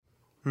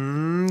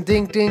Dink,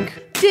 dink.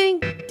 Ding,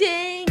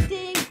 ding,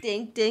 ding,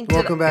 ding, ding.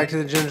 Welcome back to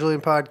the Jen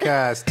Julian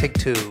Podcast. Take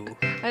two.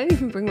 I didn't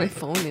even bring my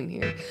phone in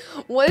here.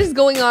 What is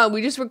going on?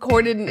 We just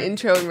recorded an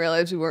intro and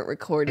realized we weren't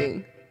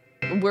recording.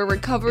 We're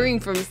recovering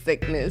from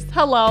sickness.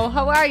 Hello,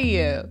 how are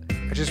you?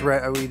 I just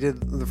read, we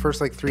did the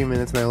first 3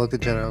 minutes and I looked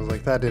at Jenna. I was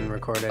like, that didn't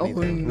record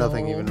anything. no.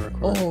 Nothing even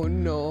recorded. Oh,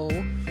 no.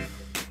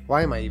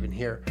 Why am I even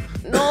here?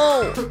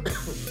 No.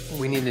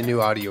 We need a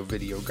new audio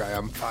video guy.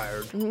 I'm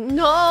fired.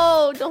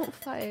 No, don't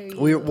fire you.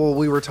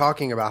 We were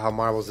talking about how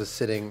Marbles is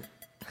sitting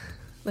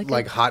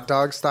like hot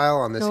dog style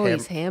on this. No,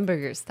 he's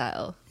hamburger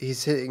style. He's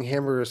sitting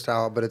hamburger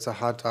style, but it's a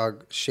hot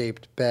dog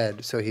shaped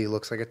bed, so he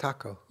looks like a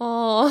taco.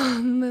 Oh,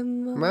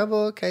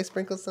 Marble, can I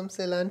sprinkle some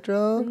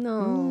cilantro?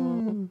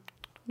 no.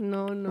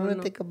 No. I want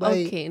to take a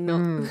bite. Okay,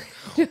 no.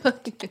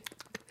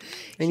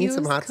 I need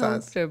some hot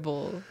sauce.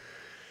 Comfortable.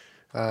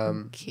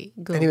 Okay,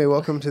 go. Anyway,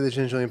 welcome to the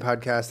Jen Julian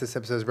Podcast. This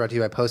episode is brought to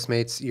you by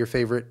Postmates, your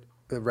favorite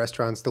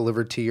restaurants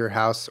delivered to your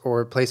house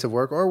or place of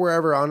work or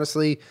wherever,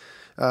 honestly,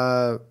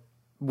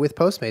 with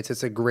Postmates.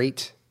 It's a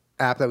great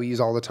app that we use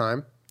all the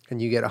time, and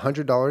you get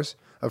 $100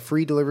 of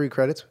free delivery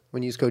credits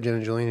when you use code Jen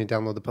and Julian and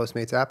download the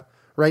Postmates app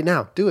right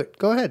now. Do it.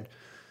 Go ahead.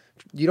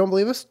 You don't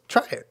believe us?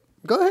 Try it.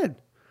 Go ahead.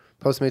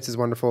 Postmates is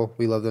wonderful.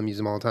 We love them. Use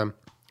them all the time.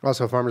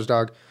 Also, Farmer's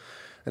Dog,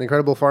 an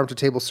incredible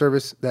farm-to-table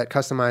service that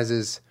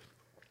customizes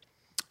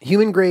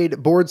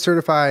human-grade,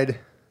 board-certified,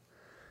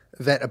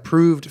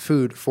 vet-approved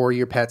food for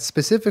your pets,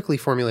 specifically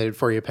formulated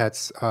for your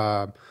pets.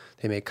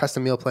 They make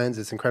custom meal plans.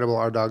 It's incredible.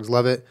 Our dogs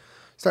love it.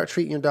 Start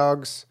treating your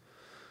dogs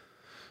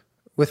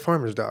with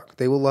Farmer's Dog.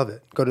 They will love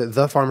it. Go to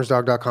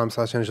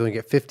thefarmersdog.com/angel and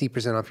get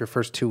 50% off your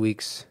first 2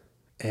 weeks,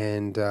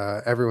 and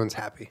everyone's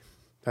happy.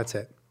 That's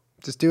it.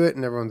 Just do it,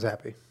 and everyone's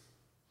happy.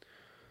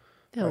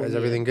 Oh, Is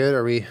everything good?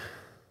 Are we?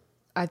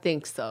 I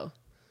think so.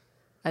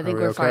 I think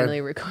we we're okay? finally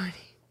recording.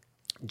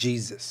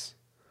 Jesus.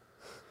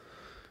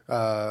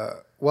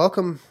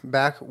 Welcome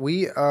back.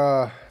 We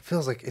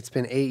feels like it's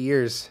been 8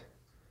 years.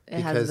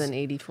 It has been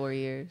 84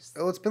 years.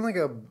 Oh, it's been like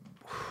a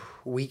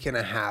week and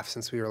a half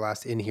since we were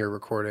last in here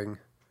recording.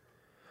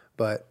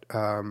 But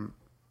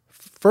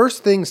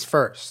first things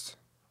first.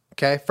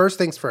 Okay, first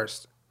things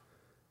first.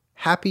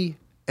 Happy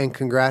and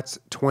congrats,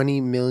 20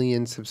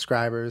 million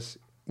subscribers.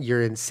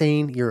 You're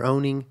insane. You're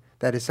owning.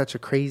 That is such a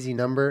crazy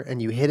number,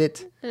 and you hit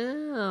it.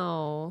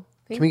 Oh.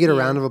 Can we get a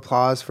round of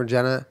applause for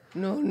Jenna?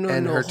 No.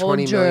 And her Hold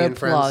 20 your million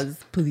applause,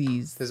 friends?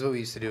 please. This is what we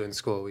used to do in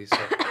school. We used to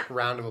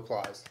round of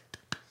applause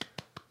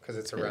because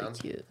it's a Really round.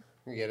 cute.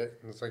 You get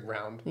it? It's like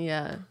round.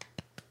 Yeah.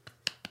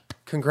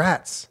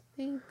 Congrats.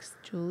 Thanks,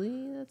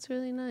 Julie. That's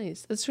really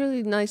nice. It's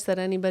really nice that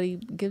anybody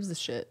gives a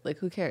shit. Like,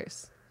 who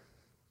cares?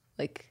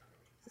 Like,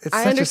 It's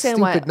I such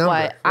understand a stupid number.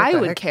 why What I the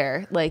would heck?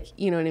 care. Like,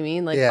 you know what I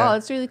mean? Like, Yeah. oh,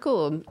 it's really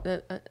cool.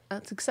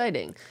 That's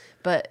exciting.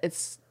 But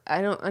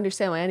I don't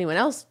understand why anyone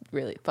else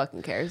really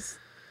fucking cares.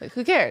 Like,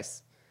 who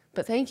cares?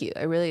 But thank you.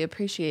 I really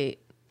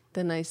appreciate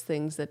the nice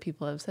things that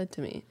people have said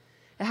to me.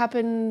 It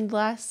happened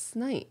last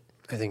night.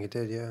 I think it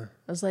did, yeah.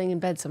 I was laying in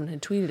bed. Someone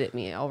had tweeted at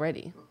me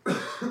already.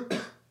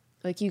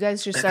 Like, you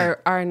guys just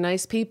are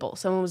nice people.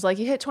 Someone was like,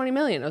 you hit 20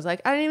 million. I was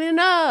like, I didn't even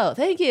know.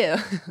 Thank you.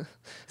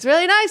 It's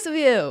really nice of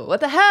you.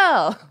 What the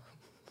hell?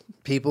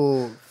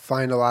 People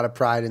find a lot of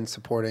pride in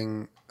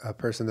supporting a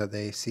person that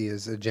they see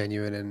as a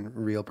genuine and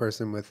real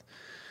person with,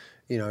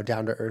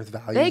 down-to-earth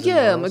values. Thank you. and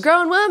I'm a morals.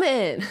 grown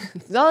woman.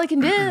 It's all I can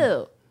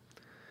do.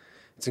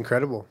 It's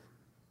incredible.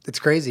 It's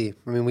crazy.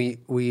 I mean,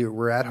 we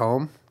were at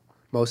home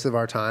most of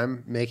our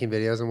time making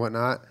videos and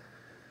whatnot,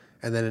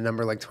 and then a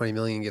number like 20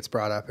 million gets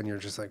brought up, and you're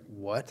just like,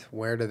 what?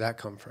 Where did that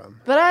come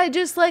from? But I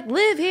just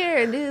live here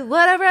and do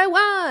whatever I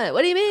want.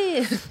 What do you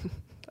mean?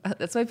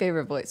 That's my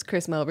favorite voice.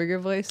 Chris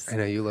Melberger voice. I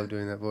know you love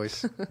doing that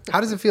voice.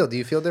 How does it feel? Do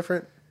you feel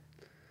different?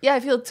 Yeah,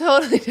 I feel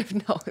totally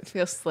different. No, it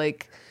feels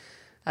like,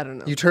 I don't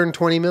know. You turned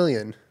 20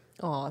 million.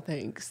 Oh,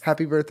 thanks.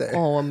 Happy birthday.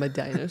 Oh, I'm a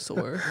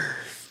dinosaur.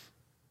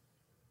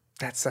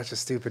 That's such a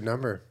stupid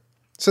number.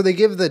 So they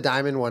give the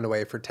diamond one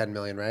away for 10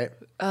 million, right?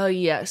 Oh,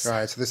 yes. All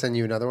right, so they're sending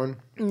you another one?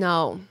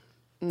 No,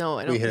 I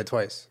don't. We hit it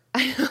twice.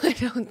 I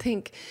don't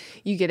think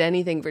you get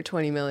anything for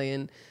 20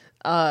 million.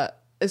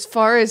 As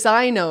far as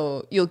I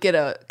know, you'll get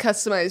a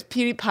customized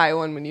PewDiePie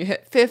one when you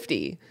hit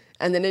 50,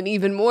 and then an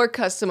even more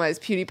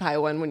customized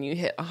PewDiePie one when you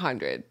hit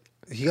 100.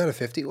 He got a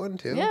 50 one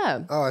too?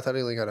 Yeah. Oh, I thought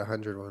he only got a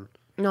 100 one.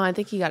 No, I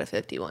think he got a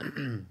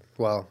 51.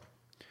 Well,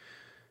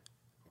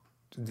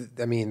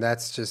 I mean,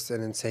 that's just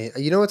an insane.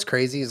 You know what's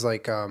crazy is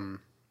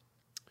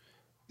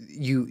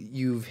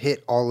you've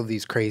hit all of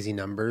these crazy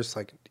numbers,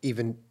 like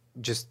even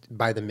just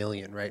by the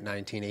million, right?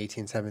 19,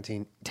 18,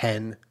 17,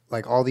 10,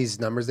 like all these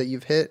numbers that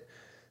you've hit,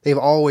 they've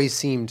always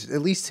seemed,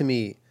 at least to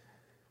me,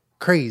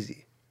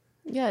 crazy.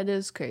 Yeah, it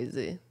is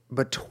crazy.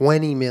 But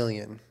 20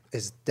 million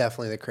is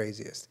definitely the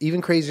craziest.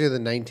 Even crazier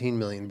than 19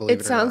 million, believe it or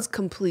not. It sounds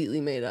completely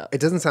made up. It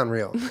doesn't sound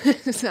real.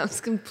 It sounds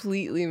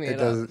completely made It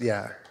up. does,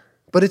 yeah.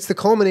 But it's the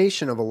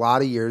culmination of a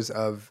lot of years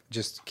of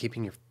just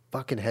keeping your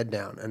fucking head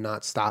down and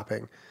not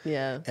stopping.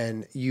 Yeah.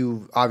 And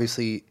you've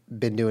obviously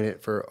been doing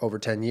it for over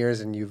 10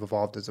 years and you've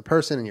evolved as a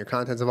person and your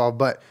content's evolved.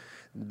 But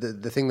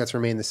the thing that's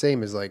remained the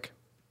same is like,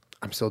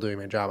 I'm still doing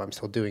my job. I'm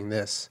still doing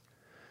this.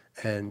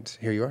 And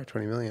here you are,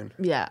 20 million.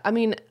 Yeah. I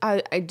mean,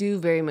 I do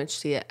very much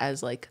see it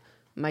as like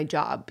my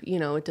job, you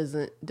know, it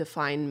doesn't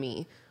define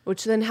me,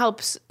 which then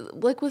helps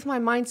like with my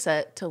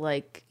mindset to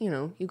like, you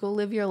know, you go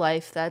live your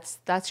life.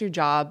 That's your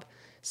job.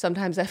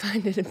 Sometimes I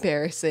find it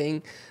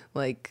embarrassing.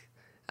 Like,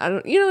 I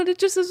don't, you know, it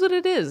just is what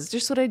it is. It's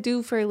just what I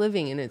do for a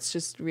living. And it's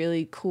just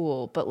really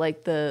cool. But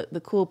like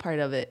the cool part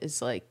of it is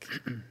like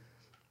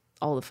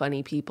all the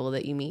funny people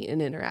that you meet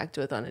and interact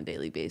with on a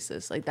daily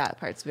basis. Like that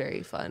part's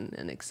very fun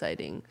and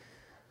exciting.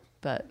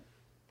 But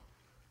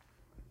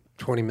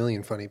 20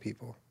 million funny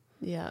people.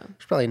 yeah.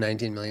 There's probably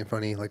 19 million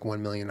funny, like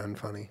 1 million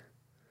unfunny.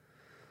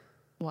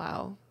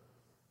 Wow.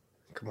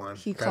 Come on.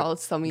 He called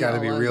some of y'all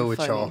Gotta be real with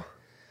unfunny. y'all.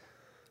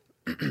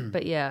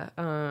 But yeah,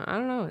 I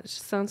don't know. It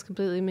just sounds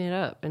completely made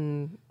up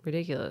and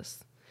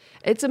ridiculous.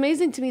 It's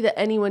amazing to me that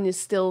anyone is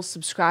still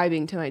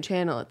subscribing to my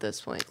channel at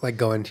this point. Like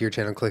going to your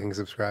channel, clicking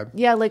subscribe.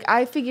 Yeah, like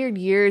I figured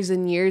years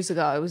and years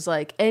ago, I was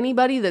like,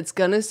 anybody that's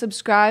gonna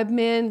subscribe,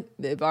 man,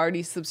 they've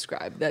already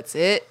subscribed. That's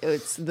it.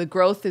 It's the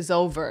growth is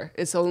over.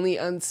 It's only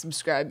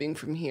unsubscribing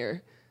from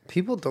here.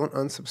 People don't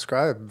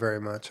unsubscribe very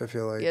much, I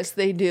feel like. Yes,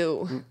 they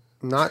do.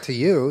 Not to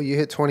you. You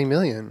hit 20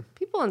 million.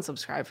 People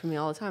unsubscribe from me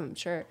all the time, I'm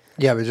sure.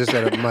 Yeah, but just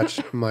at a much,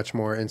 much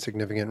more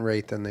insignificant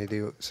rate than they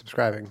do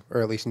subscribing,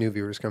 or at least new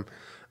viewers come.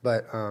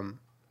 But,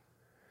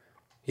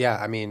 yeah,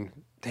 I mean,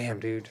 damn,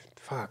 dude.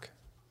 Fuck.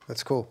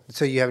 That's cool.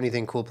 So you have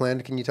anything cool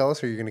planned? Can you tell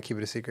us, or you're going to keep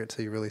it a secret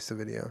till you release the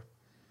video?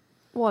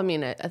 Well, I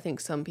mean, I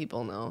think some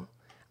people know.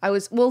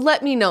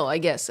 Let me know, I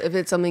guess, if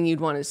it's something you'd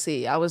want to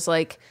see. I was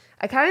like,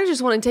 I kind of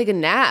just want to take a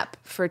nap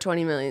for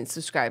 20 million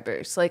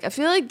subscribers. Like, I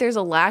feel like there's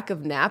a lack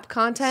of nap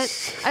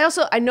content.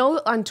 I know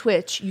on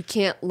Twitch, you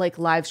can't like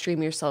live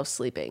stream yourself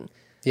sleeping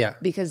Yeah.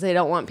 because they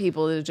don't want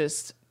people to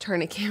just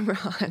turn a camera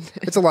on.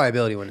 It's a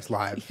liability when it's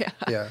live. Yeah.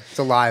 Yeah. It's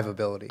a live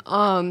ability.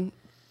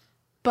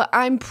 But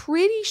I'm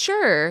pretty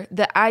sure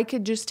that I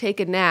could just take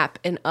a nap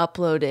and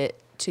upload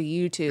it to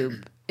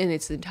YouTube in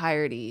its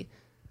entirety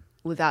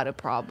without a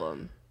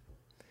problem.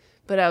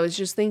 But I was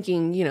just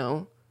thinking, you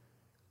know,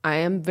 I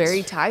am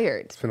very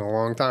tired. It's been a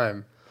long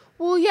time.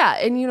 Well, yeah.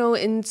 And, you know,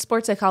 in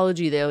sports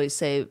psychology, they always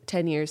say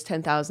 10 years,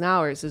 10,000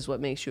 hours is what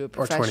makes you a Or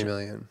professional. 20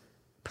 million.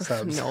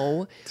 subs.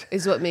 No,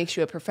 is what makes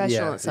you a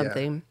professional Yeah, at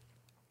something.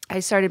 I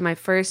started my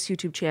first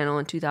YouTube channel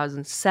in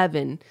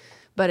 2007,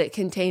 but it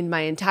contained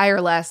my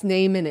entire last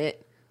name in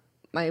it,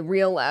 my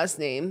real last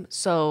name.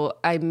 So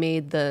I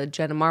made the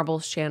Jenna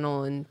Marbles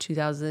channel in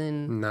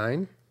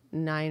 2009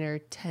 9? or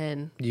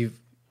 10.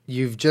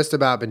 You've just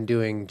about been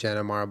doing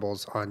Jenna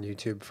Marbles on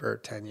YouTube for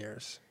 10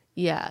 years.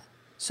 Yeah.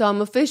 So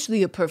I'm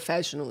officially a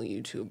professional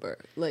YouTuber,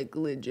 like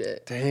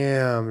legit.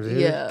 Damn,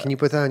 dude. Yeah. Can you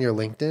put that on your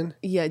LinkedIn?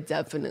 Yeah,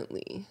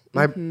 definitely.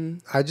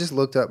 I just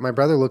looked up, my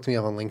brother looked me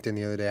up on LinkedIn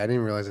the other day. I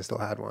didn't realize I still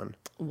had one.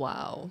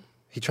 Wow.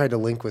 He tried to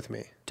link with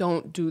me.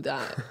 Don't do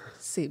that.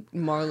 Say,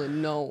 Marlon,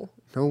 no.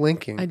 No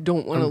linking. I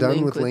don't want to I'm done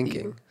link with with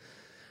linking. you.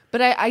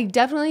 But I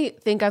definitely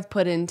think I've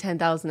put in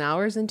 10,000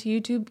 hours into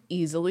YouTube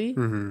easily,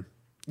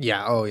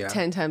 Yeah, oh yeah.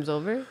 10 times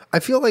over. I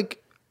feel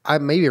like I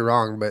may be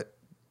wrong, but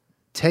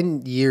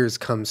 10 years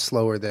comes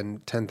slower than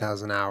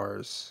 10,000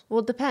 hours.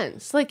 Well, it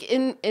depends. Like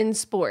in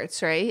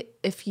sports, right?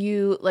 If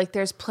you like,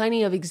 there's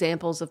plenty of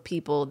examples of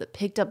people that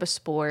picked up a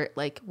sport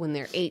like when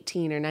they're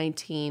 18 or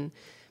 19.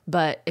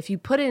 But if you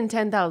put in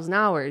 10,000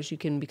 hours, you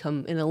can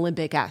become an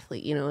Olympic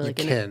athlete, you know, like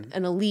an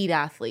elite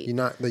athlete. You're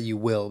not that you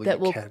will, but that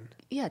you will, can.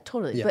 yeah,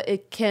 totally. Yeah. But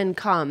it can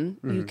come.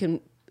 You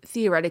can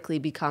theoretically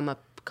become a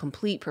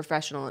complete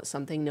professional at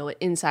something, know it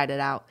inside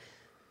and out.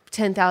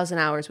 10,000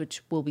 hours,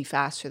 which will be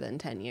faster than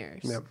 10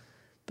 years. Yep.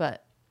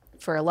 But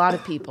for a lot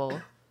of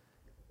people,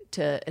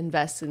 to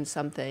invest in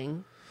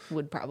something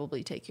would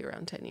probably take you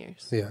around 10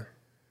 years. Yeah.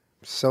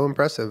 So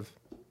impressive.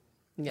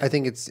 Yeah. I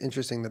think it's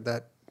interesting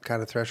that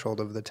kind of threshold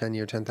of the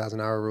 10-year, 10,000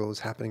 hour rule is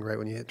happening right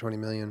when you hit 20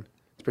 million.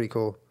 It's pretty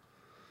cool.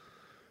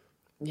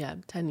 Yeah,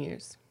 10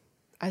 years.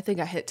 I think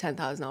I hit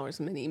 10,000 hours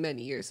many,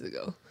 many years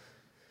ago.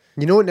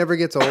 You know what never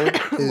gets old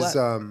is,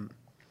 What?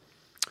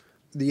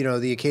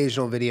 the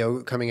occasional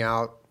video coming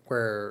out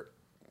where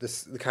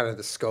the kind of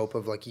the scope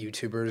of like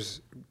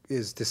YouTubers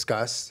is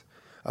discussed,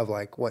 of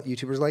like what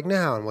YouTubers like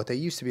now and what they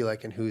used to be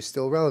like and who's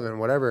still relevant,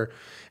 whatever.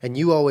 And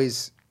you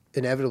always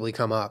inevitably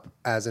come up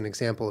as an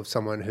example of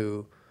someone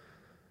who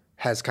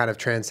has kind of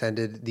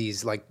transcended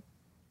these like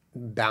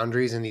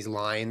boundaries and these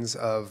lines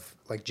of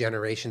like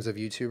generations of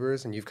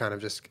YouTubers, and you've kind of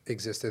just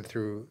existed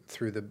through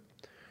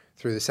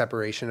the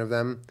separation of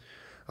them.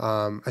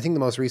 I think the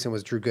most recent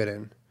was Drew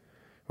Gooden,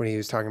 when he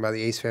was talking about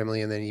the Ace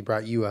family, and then he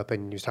brought you up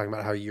and he was talking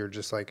about how you're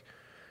just like,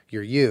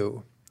 you're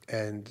you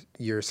and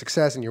your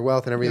success and your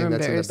wealth and everything You're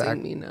that's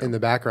embarrassing me now. in the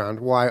background.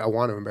 Why I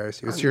want to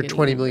embarrass you. It's I'm your getting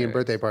 20 million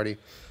embarrassed. birthday party.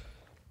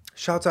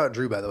 Shouts out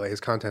Drew, by the way. His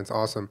content's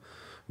awesome.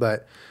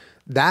 But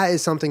that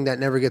is something that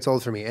never gets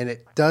old for me. And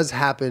it does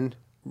happen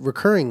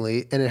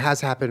recurringly, and it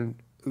has happened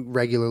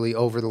regularly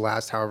over the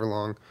last however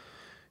long,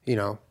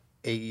 8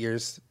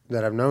 years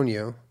that I've known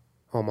you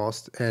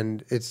almost.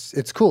 And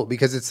it's cool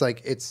because it's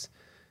like,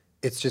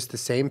 it's just the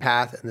same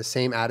path and the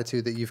same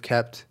attitude that you've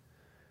kept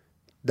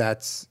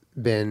that's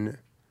been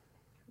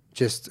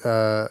just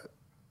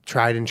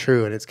tried and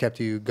true, and it's kept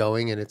you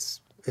going, and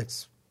it's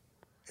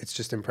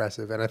just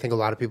impressive. And I think a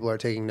lot of people are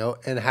taking note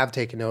and have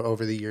taken note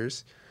over the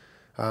years.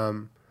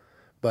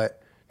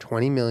 But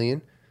 20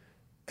 million,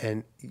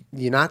 and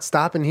you're not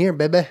stopping here,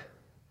 baby.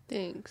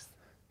 Thanks.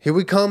 Here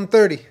we come,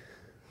 30.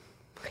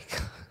 Oh my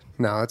God.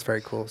 No, it's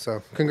very cool.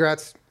 So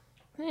congrats.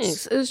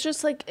 Thanks. It was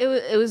just like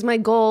it was my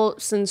goal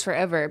since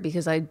forever,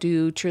 because I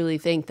do truly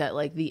think that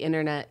like the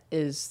internet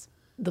is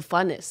the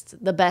funnest,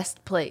 the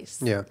best place.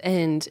 Yeah.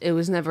 And it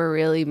was never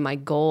really my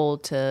goal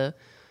to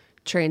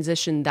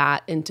transition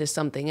that into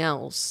something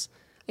else.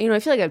 You know, I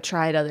feel like I've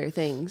tried other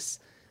things,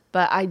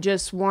 but I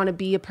just want to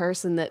be a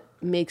person that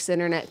makes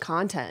internet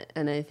content.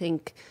 And I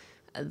think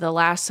the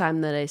last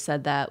time that I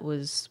said that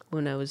was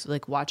when I was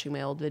like watching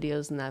my old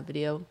videos in that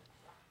video.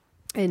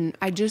 And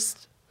I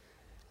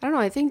don't know.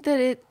 I think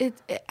that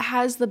it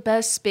has the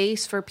best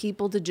space for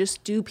people to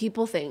just do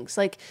people things.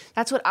 Like,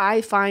 that's what I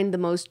find the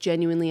most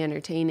genuinely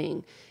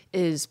entertaining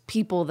is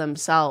people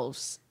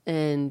themselves.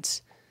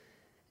 And,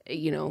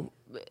 you know,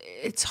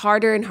 it's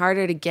harder and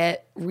harder to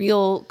get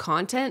real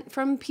content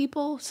from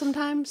people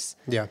sometimes.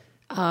 Yeah.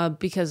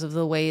 Because of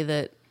the way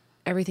that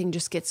everything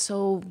just gets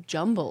so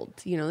jumbled.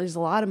 You know, there's a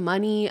lot of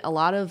money, a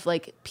lot of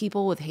like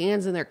people with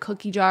hands in their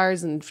cookie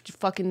jars and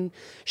fucking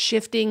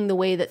shifting the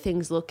way that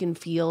things look and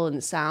feel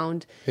and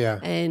sound. Yeah.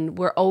 And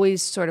we're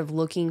always sort of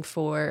looking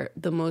for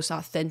the most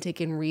authentic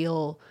and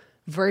real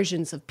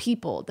versions of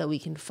people that we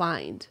can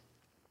find.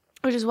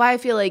 Which is why I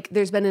feel like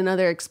there's been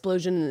another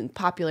explosion in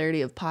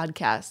popularity of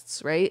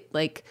podcasts, right?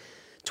 Like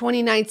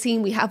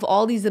 2019, we have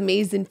all these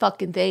amazing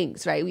fucking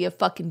things, right? We have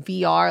fucking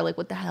VR, like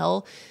what the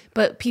hell?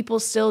 But people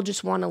still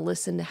just want to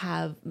listen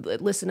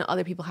to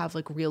other people have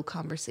like real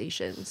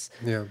conversations.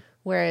 Yeah.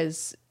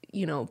 Whereas,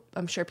 you know,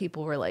 I'm sure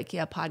people were like,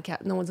 yeah,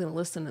 podcast, no one's going to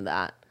listen to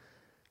that,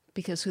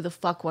 because who the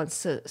fuck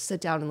wants to sit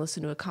down and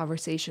listen to a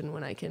conversation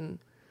when I can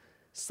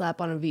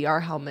slap on a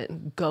VR helmet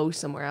and go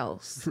somewhere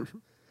else?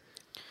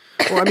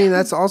 Well, I mean,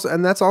 that's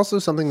also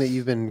something that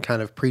you've been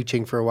kind of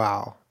preaching for a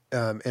while,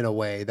 in a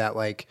way that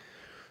like,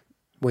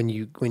 when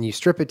you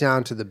strip it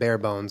down to the bare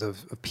bones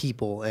of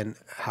people and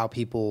how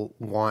people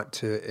want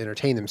to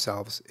entertain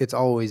themselves, it's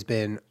always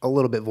been a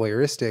little bit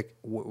voyeuristic,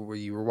 where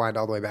you rewind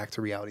all the way back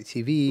to reality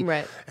TV,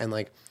 Right? And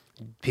like,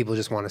 people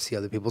just want to see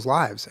other people's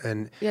lives,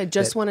 and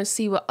Just want to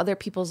see what other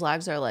people's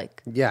lives are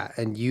like. Yeah,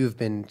 and you've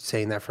been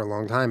saying that for a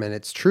long time, and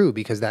it's true,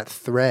 because that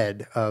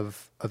thread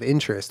of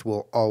interest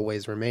will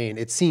always remain.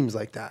 It seems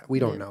like that. We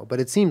don't know,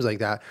 but it seems like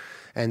that.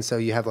 And so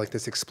you have like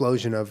this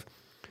explosion of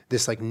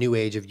this like new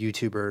age of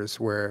YouTubers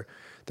where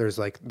there's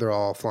like, they're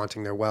all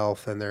flaunting their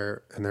wealth and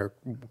their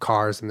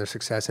cars and their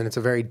success, and it's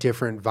a very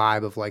different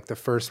vibe of like the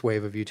first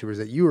wave of YouTubers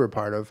that you were a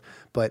part of,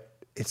 but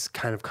it's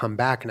kind of come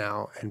back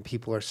now, and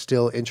people are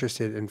still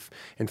interested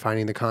in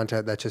finding the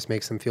content that just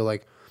makes them feel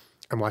like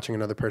I'm watching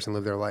another person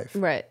live their life.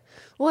 Right.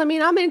 Well, I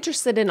mean, I'm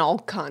interested in all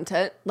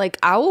content. Like,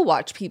 I will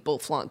watch people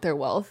flaunt their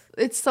wealth.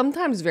 It's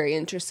sometimes very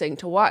interesting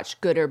to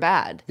watch, good or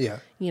bad. Yeah.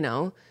 You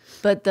know?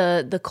 But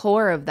the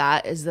core of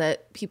that is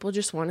that people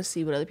just want to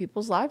see what other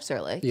people's lives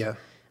are like. Yeah.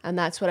 And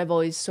that's what I've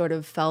always sort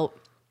of felt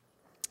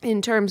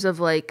in terms of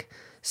like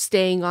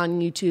staying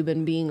on YouTube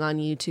and being on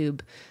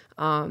YouTube,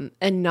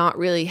 and not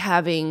really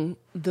having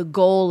the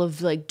goal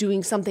of like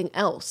doing something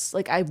else.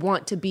 Like, I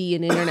want to be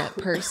an internet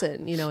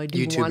person. You know, I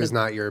do YouTube want is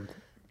not your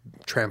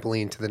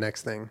trampoline to the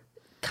next thing.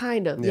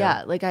 kind of,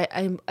 yeah. Like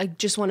I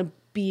just want to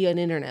be an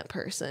internet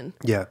person.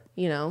 Yeah.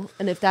 You know,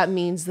 and if that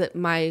means that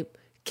my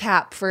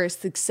cap for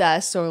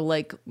success or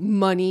like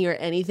money or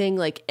anything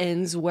like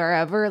ends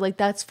wherever, like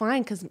that's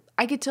fine, because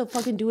I get to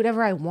fucking do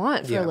whatever I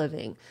want for a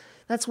living.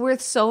 That's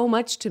worth so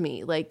much to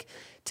me. Like,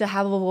 to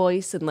have a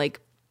voice and like,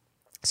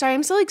 sorry,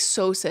 I'm still like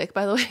so sick,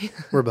 by the way.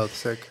 We're both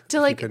sick.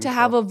 to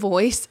have a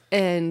voice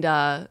and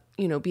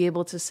you know, be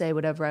able to say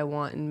whatever I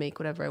want and make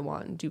whatever I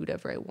want and do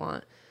whatever I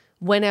want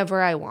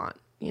whenever I want,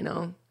 you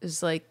know,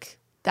 is like,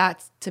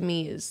 that to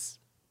me is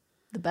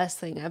the best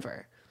thing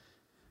ever.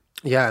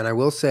 Yeah, and I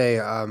will say,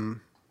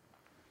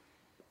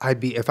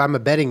 if I'm a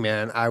betting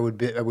man, I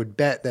would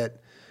bet that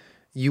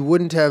you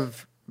wouldn't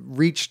have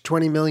reached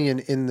 20 million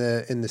in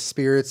the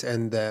spirits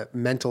and the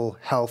mental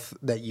health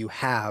that you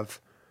have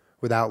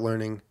without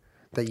learning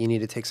that you need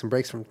to take some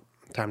breaks from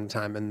time to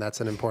time. And that's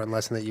an important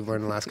lesson that you've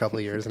learned in the last couple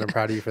of years. And I'm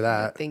proud of you for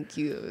that. Thank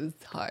you. It was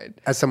hard.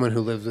 As someone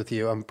who lives with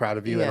you, I'm proud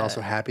of you and Yeah. also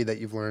happy that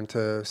you've learned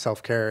to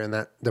self-care in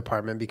that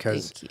department,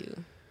 because Thank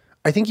you.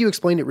 I think you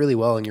explained it really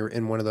well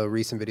in one of the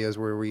recent videos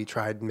where we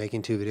tried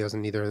making 2 videos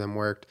and neither of them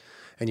worked.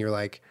 And you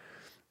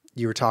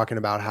were talking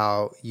about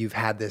how you've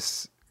had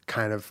this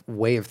kind of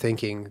way of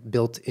thinking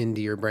built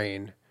into your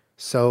brain,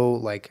 so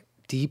like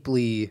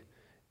deeply,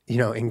 you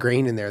know,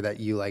 ingrained in there that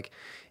you like,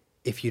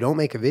 if you don't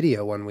make a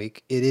video one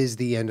week, it is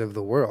the end of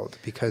the world,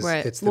 because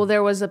Right. it's Well,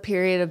 there was a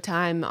period of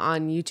time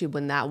on YouTube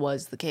when that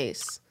was the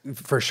case.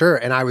 for sure.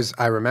 And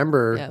I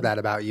remember Yeah. that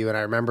about you. And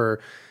I remember,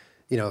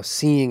 you know,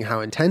 seeing how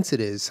intense it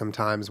is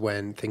sometimes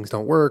when things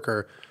don't work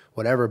or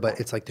whatever, but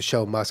it's like the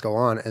show must go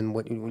on. And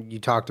what you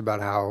talked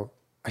about, how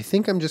I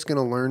think I'm just going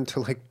to learn to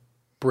like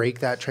break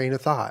that train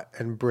of thought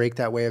and break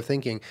that way of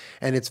thinking.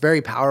 And it's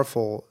very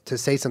powerful to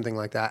say something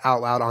like that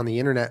out loud on the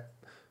internet,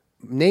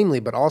 namely,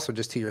 but also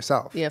just to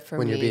yourself. Yeah, for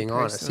when me you're being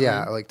honest. personally.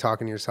 Yeah, like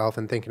talking to yourself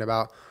and thinking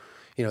about,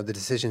 you know, the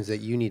decisions that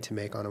you need to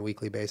make on a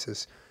weekly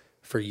basis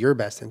for your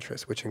best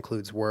interest, which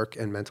includes work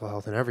and mental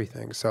health and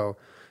everything. So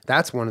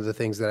that's one of the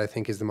things that I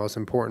think is the most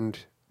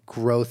important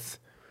growth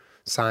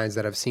signs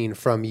that I've seen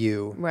from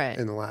you Right.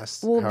 in the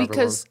last Well, however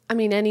because long. I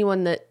mean,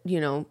 anyone that, you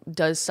know,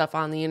 does stuff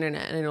on the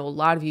internet, and I know a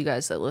lot of you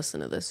guys that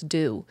listen to this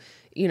do,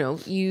 you know,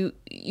 you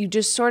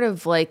just sort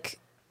of like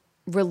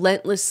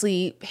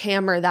relentlessly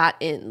hammer that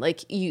in.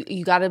 Like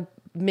you got to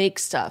make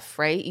stuff,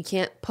 right? You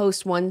can't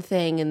post one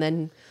thing and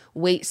then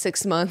wait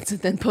 6 months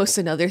and then post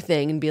another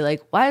thing and be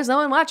like, why is no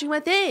one watching my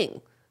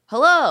thing?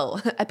 Hello,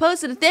 I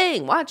posted a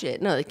thing, watch it.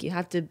 No, like you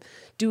have to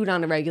do it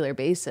on a regular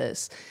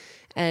basis.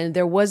 And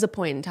there was a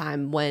point in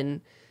time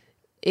when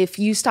if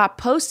you stopped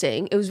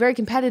posting, it was very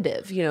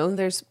competitive. You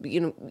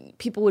know,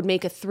 people would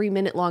make a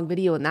 3-minute long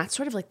video, and that's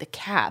sort of like the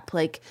cap.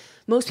 Like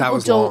most That people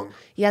was don't. long.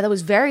 Yeah, that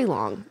was very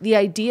long. The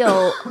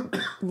ideal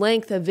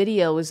length of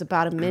video was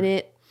about a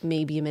minute,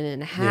 maybe a minute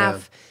and a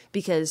half,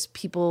 because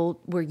people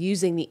were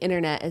using the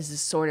internet as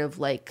this sort of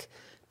like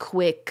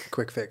quick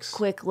Fix.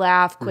 quick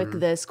laugh, quick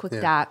this, quick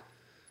that.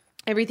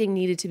 Everything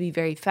needed to be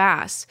very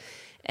fast.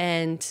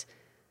 And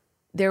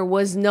there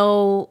was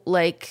no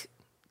like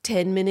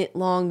 10-minute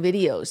long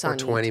videos on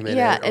 20 YouTube. minute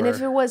Yeah. And or-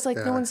 if it was like,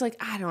 no yeah. one's like,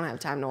 I don't have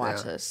time to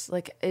watch Yeah. this.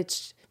 Like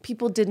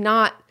people did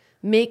not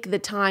make the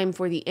time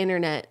for the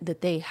internet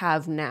that they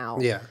have now.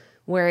 Yeah.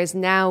 Whereas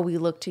now we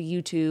look to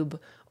YouTube,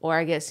 or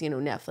I guess, you know,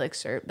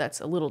 Netflix, or that's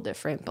a little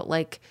different, but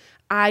like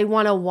I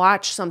want to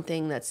watch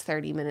something that's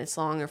 30 minutes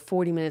long or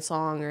 40 minutes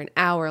long or an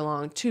hour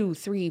long, 2,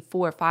 3,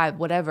 4, 5,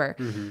 whatever,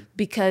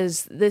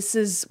 because this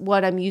is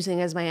what I'm using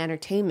as my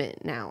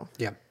entertainment now.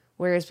 Yeah.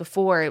 Whereas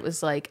before it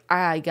was like,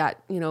 I got,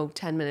 you know,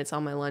 10 minutes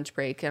on my lunch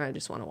break and I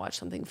just want to watch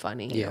something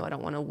funny. You know, I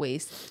don't want to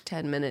waste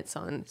 10 minutes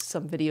on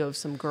some video of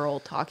some girl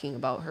talking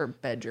about her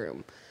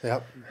bedroom,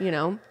 Yep. you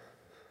know?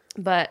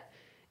 But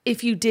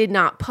if you did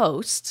not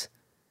post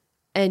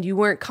and you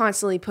weren't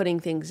constantly putting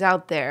things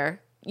out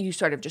there, you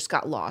sort of just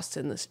got lost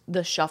in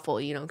the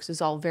shuffle, you know, because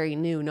it's all very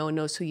new. No one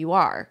knows who you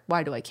are.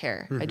 Why do I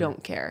care? I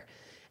don't care.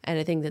 And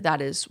I think that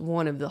is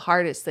one of the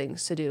hardest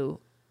things to do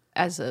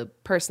as a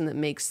person that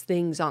makes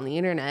things on the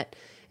internet,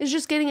 is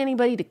just getting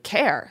anybody to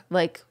care.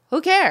 Like,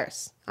 who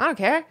cares? I don't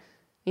care.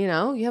 You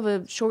know, you have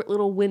a short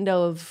little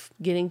window of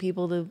getting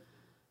people to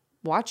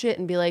watch it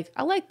and be like,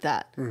 I like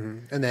that.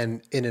 And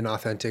then in an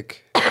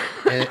authentic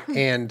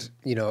and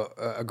you know,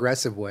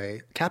 aggressive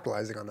way,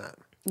 capitalizing on that,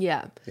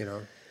 Yeah. you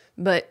know?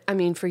 But I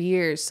mean, for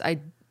years, I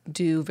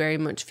do very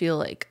much feel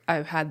like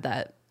I've had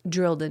that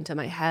drilled into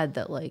my head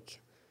that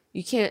like,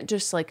 you can't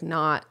just like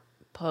not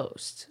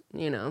post,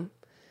 you know?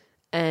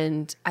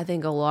 And I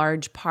think a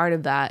large part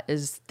of that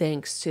is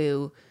thanks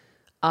to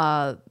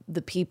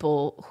the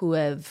people who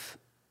have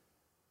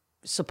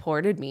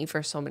supported me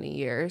for so many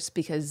years,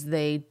 because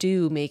they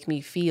do make me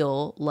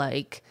feel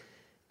like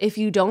if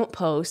you don't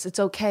post, it's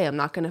okay. I'm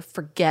not going to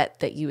forget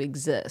that you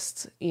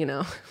exist, you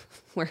know?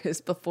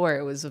 Whereas before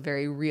it was a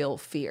very real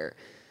fear.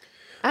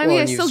 I mean,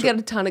 I and you still get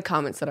a ton of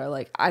comments that are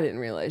like, I didn't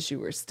realize you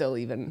were still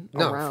even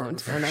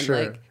around. for And I'm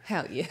sure. like,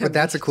 hell yeah. But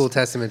that's a cool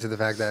testament to the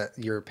fact that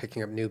you're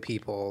picking up new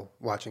people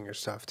watching your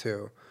stuff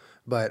too.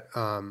 But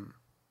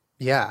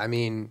yeah, I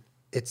mean,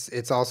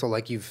 it's also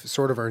like you've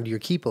sort of earned your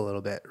keep a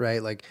little bit,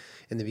 right? Like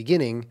in the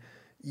beginning,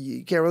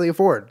 you can't really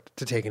afford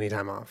to take any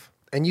time off.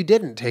 And you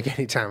didn't take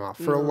any time off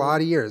for a lot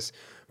of years.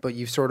 But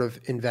you've sort of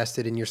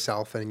invested in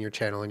yourself and in your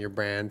channel and your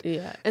brand.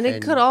 Yeah. And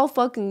it could all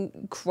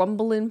fucking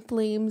crumble in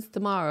flames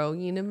tomorrow.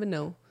 You never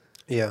know.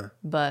 Yeah.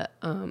 But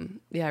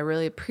yeah, I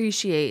really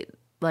appreciate,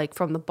 like,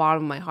 from the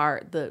bottom of my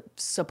heart, the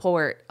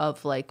support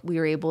of like we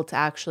were able to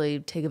actually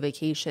take a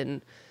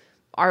vacation,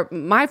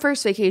 my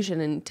first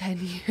vacation in 10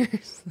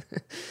 years,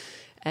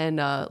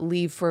 and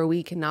leave for a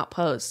week and not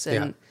post.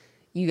 And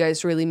you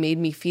guys really made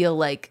me feel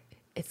like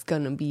it's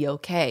gonna be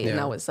okay.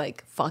 And I was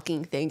like,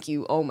 fucking thank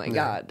you. Oh my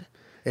God.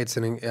 It's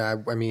I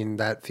mean,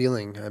 that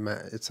feeling,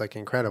 it's like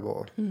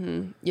incredible.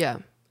 Yeah.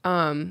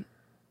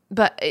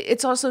 But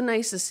it's also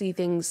nice to see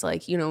things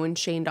like, you know, when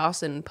Shane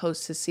Dawson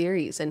posts his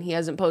series and he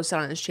hasn't posted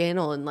on his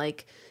channel in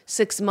like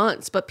 6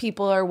 months, but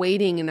people are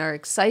waiting and are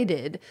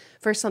excited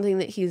for something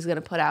that he's going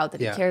to put out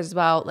that he cares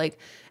about. Like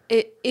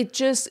it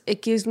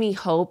gives me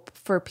hope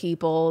for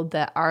people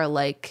that are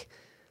like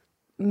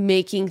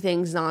making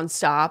things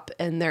nonstop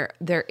and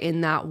they're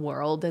in that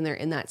world and they're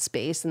in that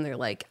space and they're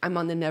like, I'm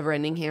on the never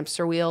ending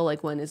hamster wheel.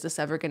 Like, when is this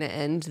ever going to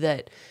end?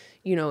 That,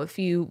 you know, if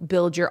you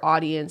build your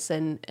audience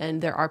and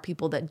there are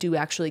people that do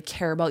actually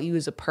care about you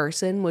as a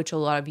person, which a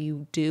lot of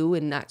you do,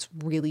 and that's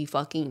really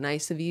fucking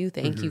nice of you.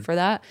 Thank you for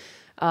that.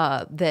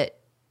 That,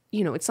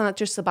 you know, it's not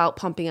just about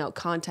pumping out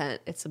content.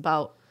 It's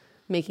about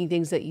making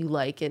things that you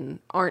like and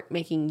aren't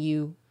making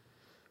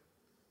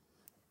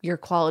your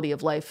quality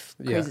of life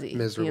crazy.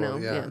 miserable. You know?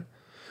 Yeah.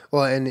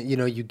 Well, and you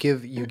know, you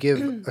give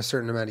a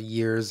certain amount of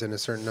years and a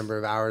certain number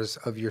of hours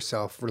of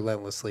yourself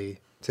relentlessly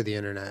to the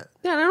internet.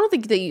 Yeah, and I don't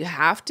think that you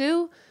have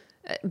to,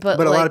 but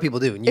But a lot like, of people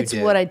do, and you it's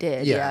did. what I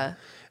did. Yeah.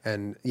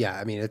 And yeah,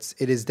 I mean, it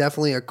is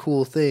definitely a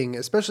cool thing,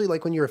 especially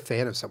like when you're a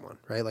fan of someone,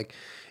 right? Like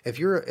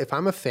if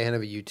I'm a fan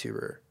of a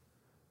YouTuber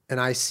and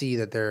I see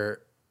that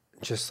they're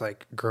just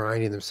like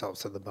grinding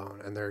themselves to the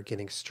bone and they're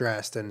getting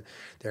stressed and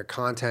their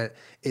content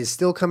is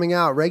still coming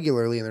out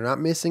regularly and they're not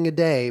missing a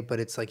day,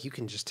 but it's like you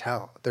can just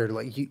tell. They're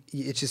like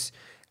it's just,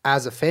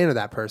 as a fan of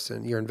that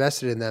person, you're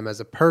invested in them as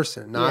a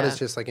person, not as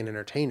just like an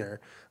entertainer,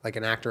 like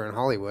an actor in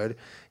Hollywood.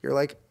 You're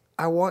like,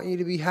 I want you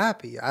to be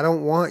happy. I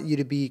don't want you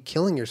to be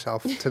killing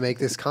yourself to make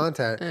this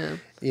content.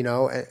 You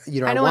know,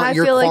 I want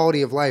your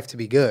quality of life to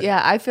be good.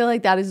 Yeah, I feel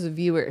like that is a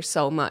viewer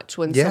so much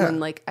when someone,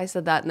 like I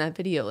said that in that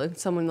video, and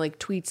someone like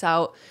tweets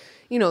out,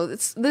 you know,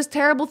 this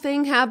terrible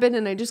thing happened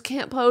and I just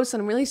can't post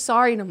and I'm really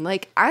sorry. And I'm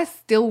like, I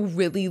still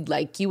really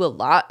like you a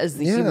lot as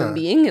the human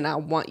being and I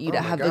want you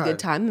to have a good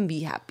time and be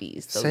happy.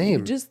 So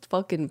you just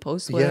fucking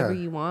post whatever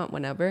you want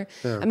whenever.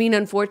 Yeah. I mean,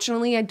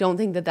 unfortunately, I don't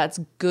think that that's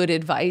good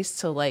advice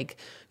to like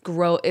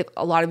grow. If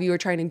a lot of you are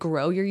trying to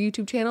grow your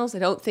YouTube channels, I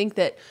don't think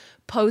that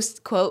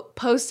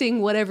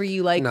posting whatever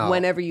you like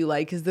whenever you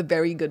like is the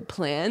very good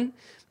plan.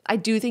 I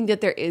do think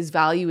that there is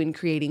value in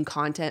creating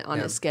content on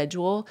a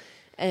schedule,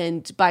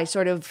 and by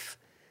sort of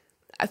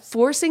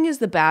forcing is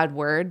the bad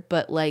word,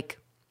 but like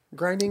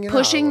grinding it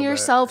pushing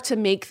yourself to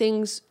make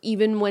things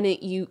even when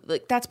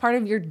that's part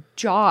of your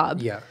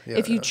job.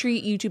 If you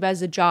treat YouTube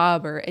as a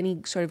job or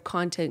any sort of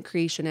content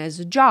creation as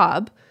a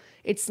job,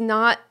 it's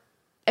not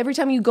every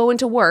time you go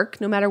into work,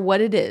 no matter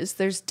what it is.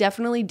 There's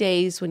definitely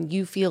days when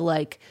you feel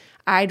like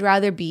I'd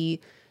rather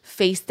be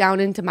face down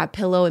into my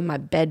pillow in my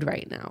bed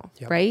right now,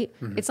 right?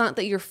 Mm-hmm. It's not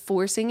that you're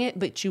forcing it,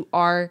 but you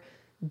are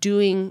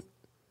doing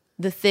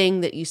the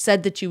thing that you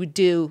said that you would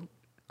do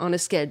on a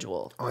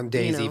schedule. On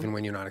days even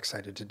when you're not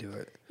excited to do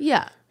it.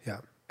 Yeah. Yeah.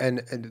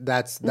 And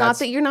that's not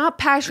that you're not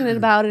passionate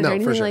about it or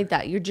anything like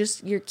that.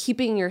 You're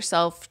keeping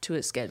yourself to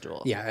a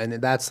schedule. Yeah, and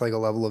that's like a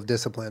level of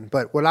discipline.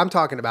 But what I'm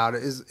talking about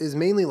is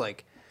mainly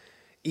like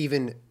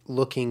even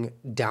looking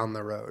down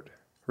the road,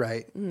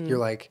 right? You're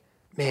like,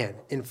 man,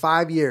 in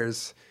 5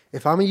 years,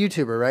 if I'm a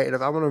YouTuber, right, and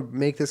if I want to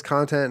make this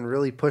content and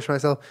really push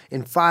myself,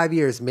 in 5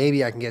 years,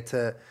 maybe I can get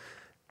to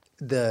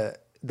the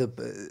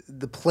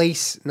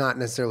place, not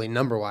necessarily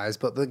number wise,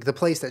 but the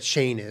place that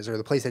Shane is or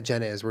the place that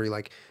Jenna is, where you're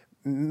like,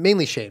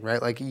 mainly Shane,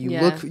 right? Like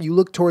you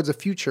look towards a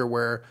future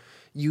where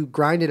you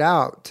grind it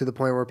out to the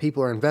point where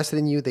people are invested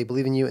in you, they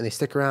believe in you, and they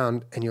stick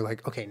around, and you're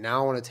like, okay,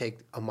 now I want to take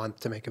a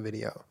month to make a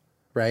video,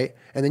 right?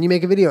 And then you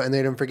make a video and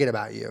they don't forget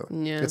about you.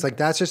 Yeah. It's like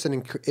that's just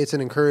it's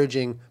an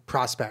encouraging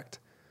prospect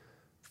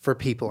for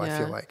people. I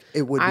feel like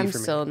it would be for me. I'm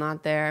still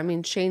not there. I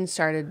mean, Shane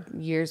started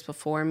years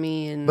before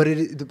me, but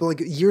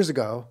like years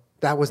ago,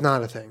 that was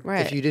not a thing.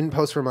 Right. If you didn't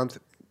post for a month,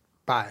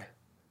 bye.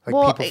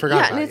 Like people forgot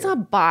about you. Yeah, and it's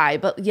not bye,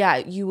 but yeah,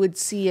 you would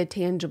see a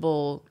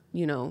tangible,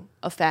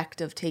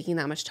 effect of taking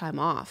that much time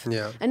off.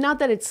 Yeah. And not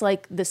that it's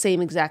like the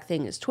same exact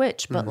thing as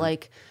Twitch, but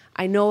like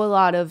I know a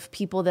lot of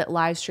people that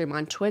live stream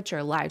on Twitch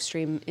or live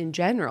stream in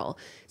general.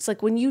 It's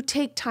like when you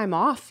take time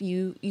off,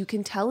 you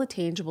can tell a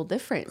tangible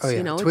difference. Oh,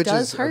 yeah. Twitch it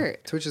does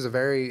hurt. Twitch is a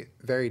very,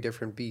 very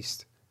different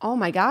beast. Oh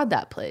my God,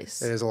 that place.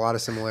 There's a lot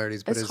of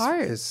similarities, but it's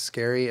hard. It's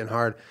scary and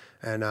hard.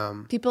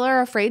 And people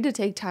are afraid to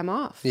take time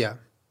off. Yeah,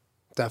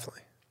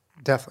 definitely.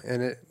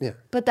 And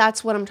But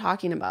that's what I'm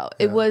talking about.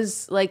 Yeah. It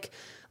was like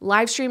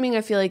live streaming,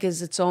 I feel like,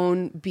 is its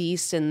own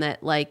beast in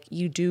that like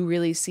you do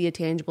really see a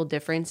tangible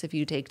difference if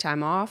you take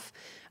time off.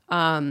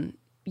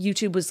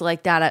 YouTube was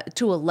like that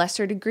to a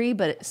lesser degree,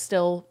 but it's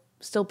still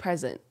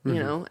present,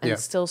 and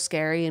it's still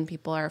scary, and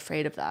people are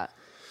afraid of that.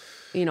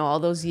 All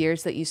those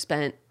years that you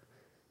spent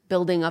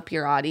building up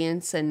your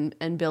audience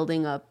and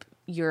building up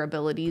your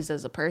abilities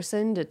as a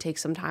person, to take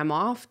some time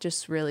off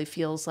just really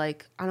feels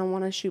like I don't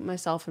want to shoot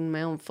myself in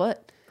my own foot.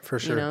 For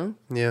sure.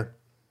 Yeah.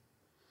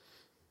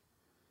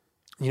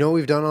 You know what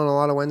we've done on a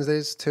lot of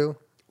Wednesdays too?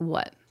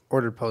 What?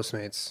 Ordered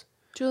Postmates.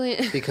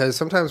 Julian. Because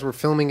sometimes we're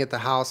filming at the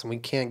house and we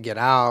can't get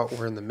out.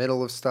 We're in the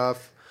middle of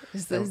stuff.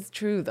 This is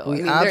true though. I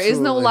mean, there is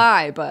no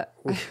lie, but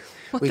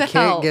we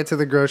can't get to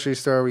the grocery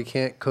store. We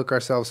can't cook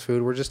ourselves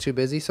food. We're just too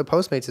busy. So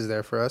Postmates is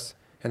there for us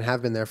and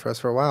have been there for us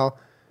for a while.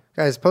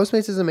 Guys,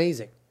 Postmates is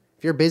amazing.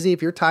 If you're busy,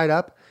 if you're tied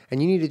up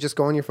and you need to just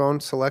go on your phone,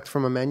 select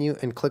from a menu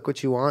and click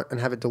what you want and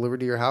have it delivered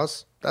to your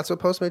house, that's what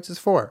Postmates is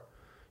for.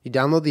 You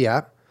download the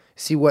app,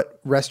 see what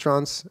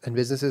restaurants and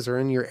businesses are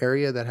in your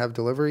area that have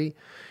delivery,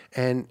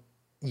 and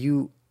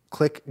you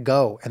click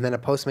go, and then a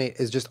Postmate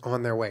is just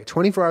on their way.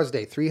 24 hours a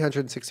day,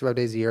 365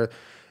 days a year,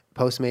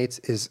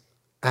 Postmates is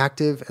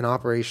active and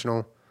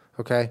operational,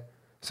 okay?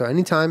 So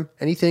anytime,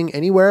 anything,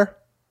 anywhere,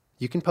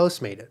 you can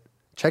Postmate it.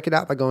 Check it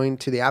out by going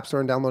to the App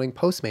Store and downloading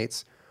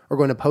Postmates, or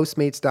going to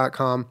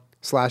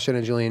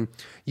postmates.com/JennaJulian.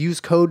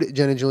 Use code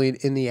JennaJulian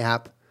in the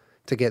app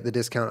to get the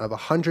discount of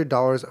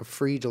 $100 of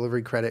free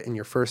delivery credit in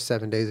your first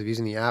 7 days of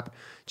using the app.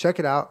 Check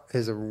it out. It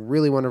is a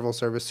really wonderful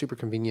service, super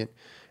convenient,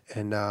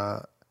 and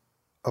a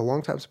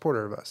longtime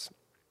supporter of us.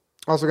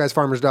 Also, guys,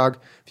 Farmer's Dog,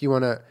 if you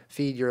want to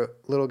feed your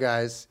little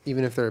guys,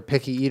 even if they're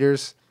picky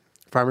eaters,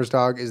 Farmer's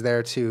Dog is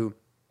there to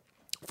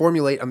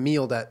formulate a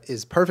meal that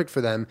is perfect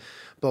for them,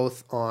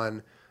 both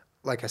on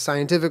like a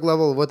scientific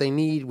level of what they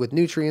need with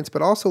nutrients,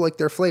 but also like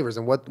their flavors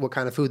and what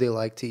kind of food they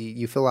like to eat.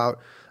 You fill out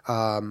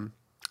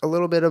a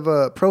little bit of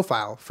a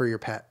profile for your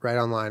pet right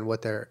online,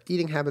 what their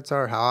eating habits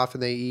are, how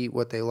often they eat,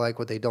 what they like,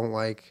 what they don't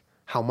like,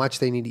 how much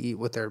they need to eat,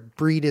 what their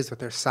breed is, what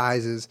their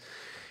size is.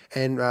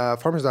 And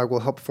Farmer's Dog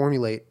will help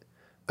formulate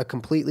a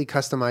completely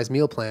customized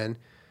meal plan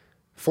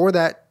for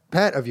that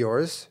pet of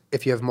yours.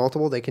 If you have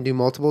multiple, they can do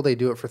multiple. They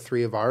do it for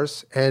 3 of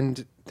ours.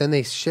 And then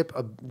they ship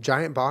a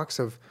giant box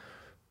of,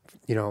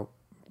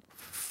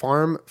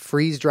 farm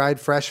freeze-dried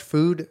fresh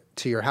food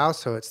to your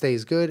house so it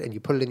stays good, and you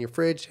put it in your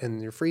fridge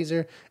and your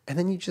freezer, and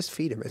then you just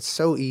feed them. It's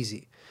so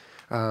easy.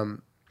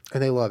 And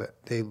they love it.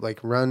 They're like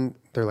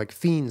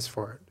fiends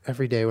for it.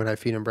 Every day when I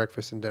feed them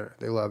breakfast and dinner,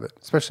 they love it,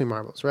 especially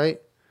Marbles,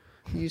 right?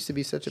 He used to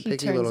be such a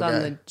picky little guy. He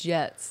turns on the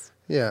jets.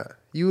 Yeah.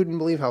 You wouldn't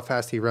believe how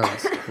fast he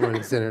runs when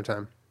it's dinner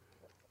time.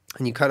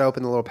 And you cut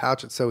open the little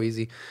pouch. It's so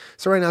easy.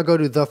 So right now, go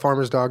to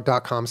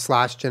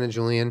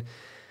thefarmersdog.com/JennaJulian.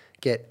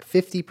 Get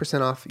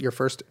 50% off your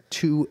first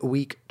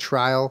 2-week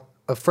trial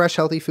of fresh,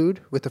 healthy food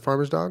with the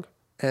Farmer's Dog.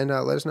 And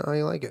let us know how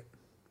you like it.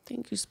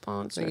 Thank you,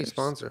 sponsors. Thank you,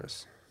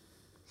 sponsors.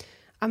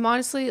 I'm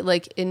honestly,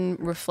 like, in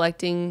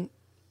reflecting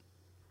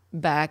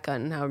back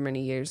on however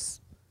many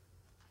years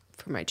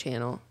for my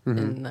channel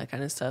and that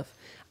kind of stuff,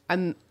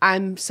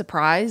 I'm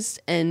surprised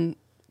and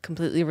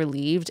completely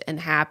relieved and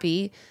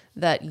happy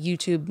that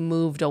YouTube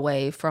moved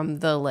away from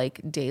the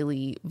like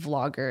daily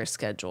vlogger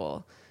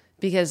schedule,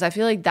 because I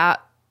feel like that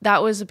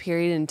was a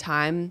period in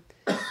time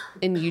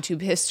in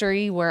YouTube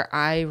history where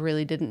I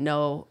really didn't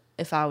know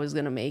if I was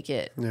going to make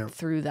it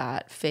through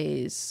that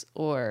phase,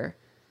 or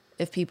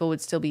if people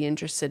would still be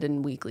interested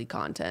in weekly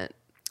content.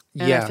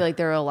 And I feel like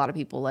there are a lot of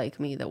people like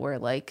me that were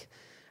like,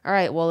 all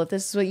right, well, if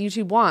this is what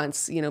YouTube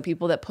wants,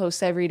 people that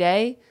post every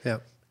day,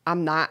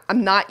 I'm not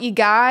your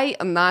guy.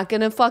 I'm not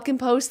going to fucking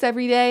post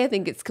every day. I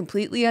think it's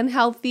completely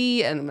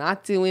unhealthy and I'm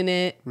not doing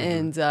it.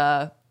 And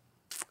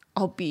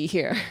I'll be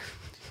here.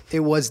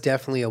 It was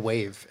definitely a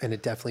wave, and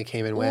it definitely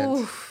came and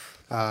went.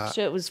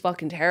 Shit was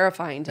fucking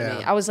terrifying to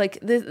me. I was like,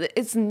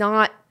 it's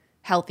not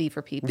healthy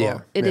for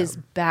people. It is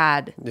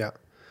bad. Yeah.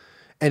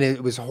 And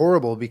it was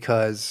horrible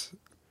because,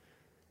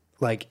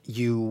 like,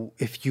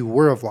 if you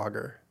were a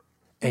vlogger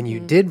and you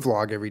did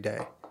vlog every day,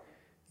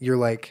 you're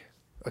like,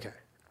 okay,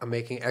 I'm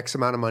making X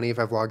amount of money if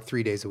I vlog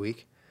 3 days a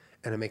week,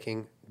 and I'm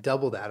making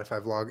double that if I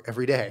vlog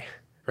every day,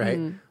 right?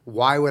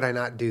 Why would I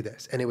not do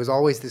this? And it was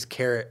always this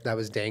carrot that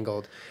was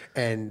dangled.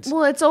 And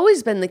well, it's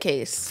always been the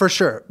case. For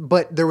sure.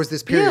 But there was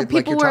this period, people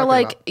like you're were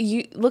like, about.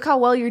 "You look how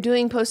well you're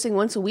doing posting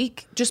once a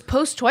week. Just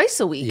post twice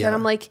a week." Yeah. And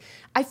I'm like,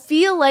 I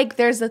feel like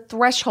there's a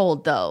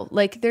threshold though.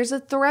 Like there's a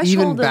threshold.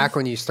 Even back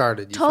when you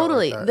started. You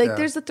totally. felt like that.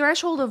 There's a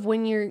threshold of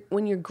when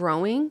you're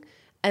growing.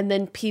 And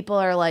then people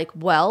are like,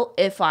 well,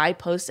 if I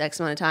post X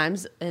amount of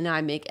times and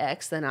I make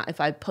X, then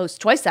if I post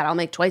twice that, I'll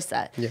make twice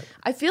that. Yeah.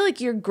 I feel like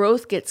your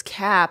growth gets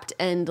capped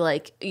and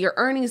like your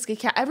earnings get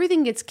capped.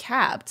 Everything gets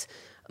capped,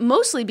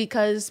 mostly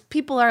because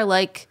people are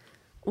like,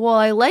 well,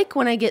 I like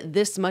when I get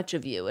this much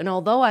of you. And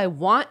although I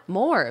want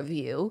more of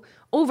you,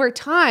 over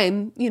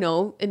time,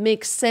 it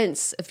makes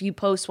sense if you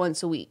post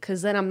once a week,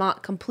 because then I'm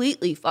not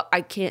completely,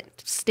 I can't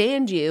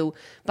stand you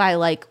by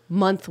like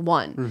month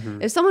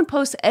 1. If someone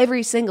posts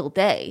every single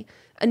day,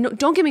 and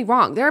don't get me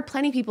wrong, there are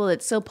plenty of people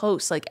that still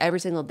post like every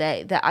single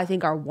day that I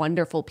think are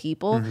wonderful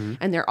people,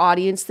 and their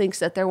audience thinks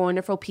that they're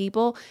wonderful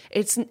people.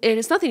 It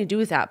has nothing to do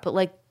with that, but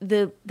like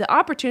the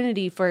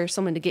opportunity for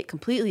someone to get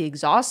completely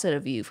exhausted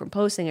of you from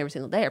posting every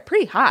single day are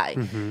pretty high.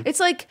 It's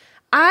like,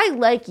 I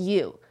like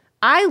you.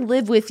 I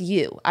live with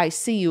you. I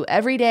see you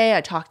every day.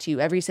 I talk to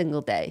you every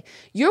single day.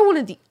 You're one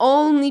of the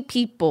only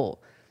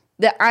people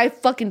that I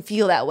fucking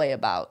feel that way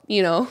about,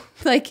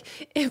 Like,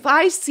 if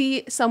I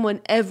see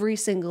someone every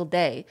single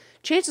day,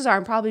 chances are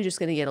I'm probably just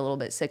going to get a little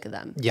bit sick of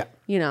them. Yeah.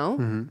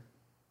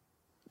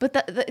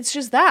 But it's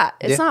just that.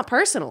 It's not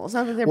personal. It's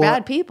not that they're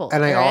bad people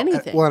or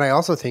anything. Well, and I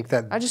also think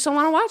that I just don't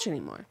want to watch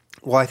anymore.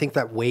 Well, I think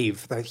that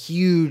wave, that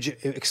huge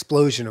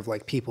explosion of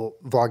like people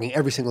vlogging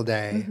every single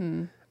day.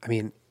 I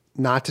mean,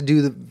 not to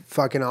do the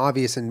fucking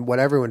obvious and what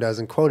everyone does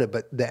and quote it,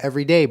 but the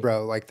everyday,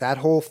 bro, like that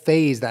whole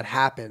phase that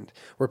happened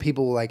where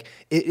people were like,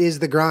 it is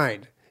the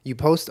grind. You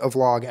post a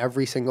vlog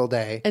every single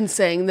day. And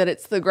saying that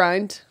it's the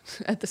grind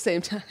at the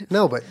same time.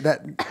 No, but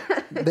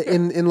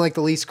in like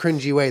the least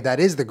cringy way, that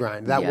is the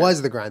grind. That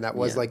was the grind. That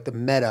was like the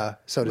meta,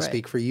 so to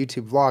speak, for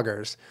YouTube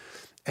vloggers.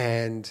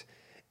 And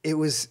it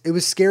was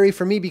scary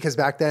for me because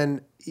back then,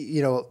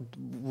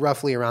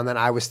 roughly around then,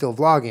 I was still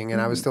vlogging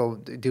and I was still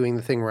doing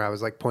the thing where I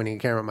was like pointing a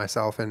camera at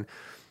myself and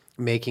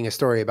making a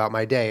story about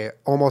my day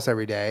almost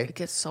every day. It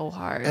gets so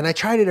hard. And I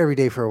tried it every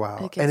day for a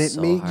while. And it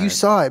made hard. You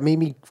saw it made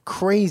me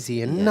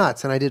crazy and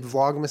nuts. And I did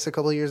Vlogmas a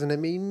couple of years and it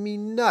made me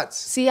nuts.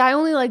 See, I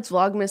only liked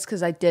Vlogmas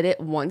because I did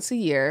it once a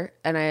year.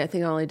 And I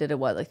think I only did it,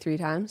 like 3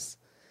 times?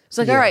 It's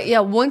like, all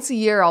right, once a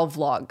year I'll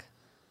vlog.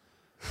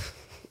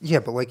 Yeah,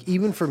 but like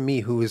even for me,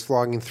 who is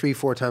vlogging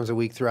 3-4 times a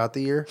week throughout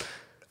the year,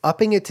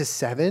 upping it to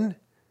 7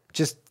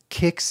 just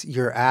kicks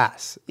your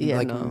ass. Yeah,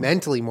 like no.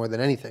 mentally more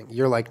than anything.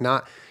 You're like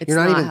not. It's You're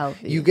not not even.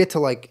 healthy. You get to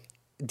like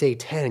day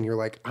 10 and you're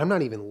like, I'm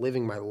not even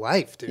living my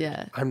life, dude.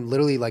 Yeah. I'm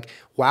literally like,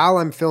 while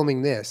I'm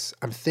filming this,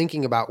 I'm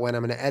thinking about when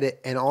I'm going to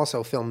edit and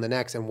also film the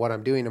next and what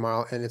I'm doing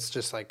tomorrow. And it's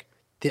just like,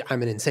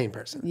 I'm an insane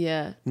person.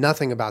 Yeah.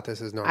 Nothing about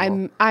this is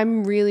normal.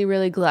 I'm really,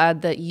 really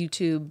glad that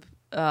YouTube,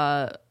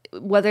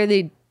 whether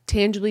they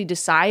tangibly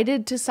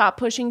decided to stop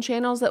pushing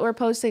channels that were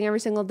posting every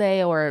single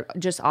day or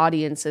just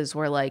audiences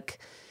were like,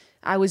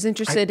 I was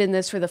interested in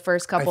this for the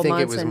first couple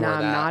months and now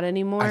I'm not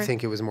anymore. I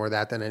think it was more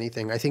that than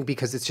anything. I think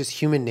because it's just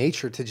human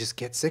nature to just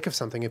get sick of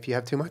something if you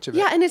have too much of it.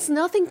 Yeah, and it's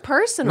nothing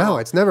personal. No,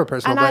 it's never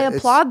personal. And but I it's-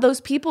 applaud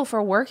those people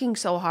for working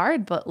so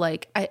hard, but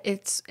like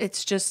it's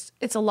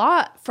a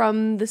lot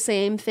from the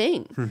same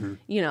thing. Mm-hmm.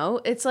 You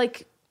know, it's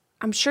like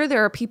I'm sure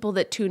there are people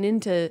that tune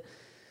into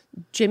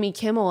Jimmy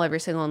Kimmel every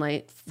single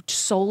night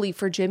solely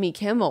for Jimmy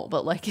Kimmel,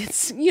 but like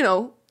it's, you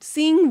know,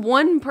 seeing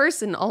one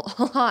person a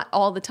lot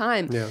all the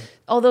time. Yeah.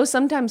 Although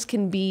sometimes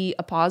can be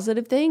a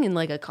positive thing and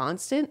like a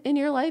constant in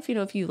your life, you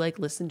know, if you like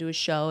listen to a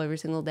show every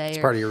single day. It's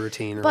part of your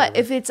routine. Or But whatever.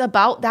 if it's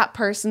about that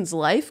person's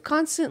life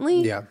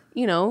constantly, Yeah.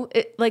 you know,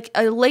 it, like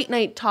a late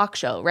night talk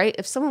show, right?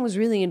 If someone was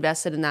really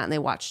invested in that and they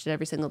watched it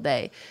every single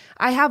day,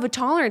 I have a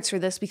tolerance for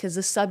this because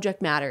the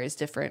subject matter is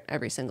different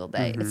every single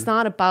day. Mm-hmm. It's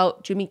not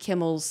about Jimmy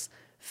Kimmel's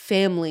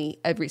family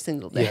every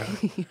single day.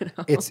 Yeah. You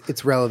know?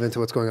 It's relevant to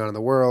what's going on in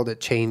the world.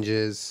 It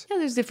changes. Yeah,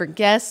 there's different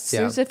guests,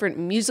 Yeah. there's different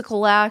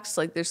musical acts,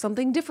 like there's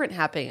something different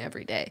happening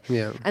every day.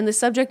 Yeah. And the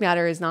subject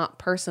matter is not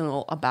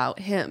personal about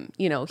him.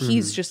 You know,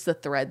 he's just the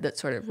thread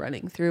that's sort of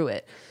running through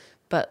it.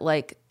 But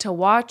like to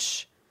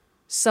watch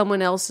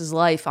someone else's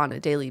life on a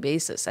daily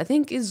basis, I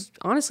think is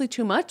honestly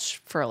too much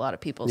for a lot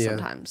of people Yeah.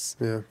 sometimes.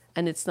 Yeah.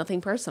 And it's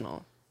nothing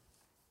personal.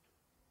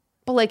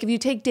 But like if you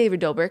take David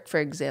Dobrik, for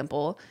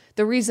example,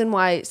 the reason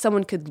why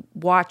someone could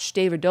watch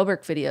David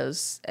Dobrik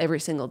videos every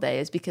single day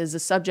is because the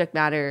subject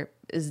matter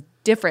is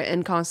different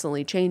and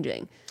constantly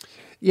changing.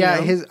 Yeah.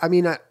 know? His. I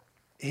mean,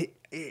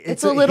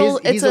 It's a little.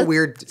 He's it's a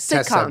weird sitcom,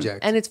 test subject,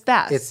 and it's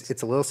fast.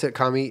 It's a little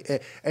sitcom-y,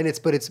 and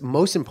but it's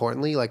most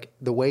importantly like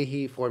the way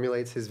he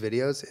formulates his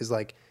videos is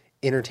like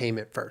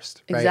entertainment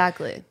first. Right?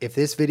 Exactly. If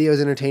this video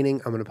is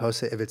entertaining, I'm going to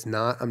post it. If it's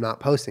not, I'm not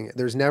posting it.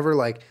 There's never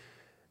like,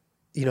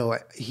 you know,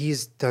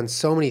 he's done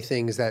so many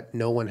things that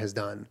no one has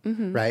done,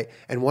 Mm-hmm. right?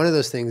 And one of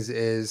those things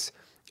is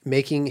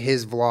making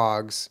his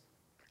vlogs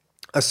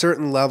a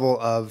certain level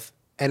of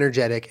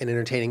energetic and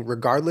entertaining,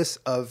 regardless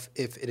of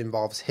if it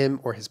involves him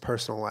or his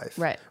personal life.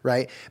 Right.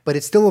 Right. But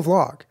it's still a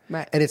vlog.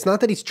 Right. And it's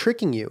not that he's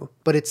tricking you,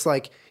 but it's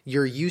like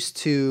you're used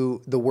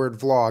to the word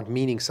vlog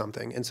meaning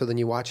something. And so then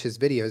you watch his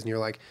videos and you're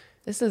like,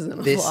 This isn't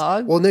a this,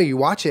 vlog. well, no, you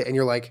watch it and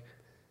you're like,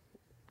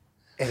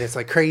 and it's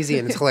like crazy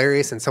and it's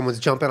hilarious and someone's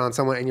jumping on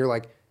someone and you're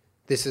like,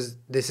 this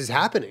is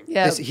happening.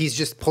 Yeah. He's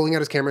just pulling out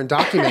his camera and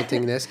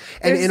documenting this.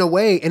 And in a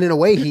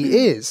way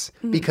he is,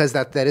 because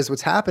that is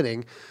what's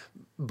happening.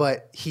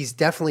 But he's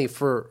definitely,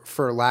 for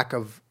lack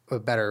of a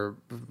better,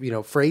 you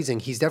know, phrasing,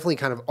 he's definitely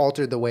kind of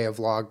altered the way a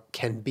vlog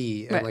can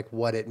be and Right. like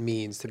what it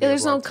means to be. Yeah, a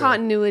there's no vlog too.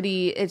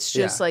 continuity. It's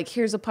just Yeah. like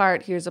here's a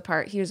part, here's a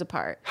part, here's a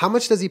part. How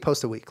much does he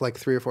post a week? Like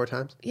 3 or 4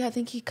 times? Yeah, I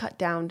think he cut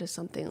down to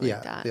something like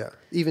Yeah, that. yeah.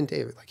 Even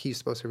David, like he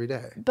used to post every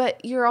day.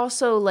 But you're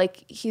also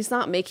like he's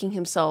not making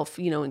himself,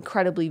 you know,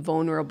 incredibly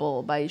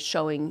vulnerable by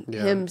showing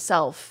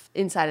himself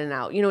inside and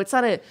out. You know, it's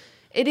not a.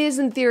 It is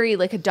in theory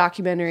like a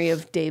documentary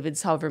of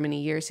David's however many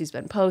years he's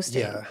been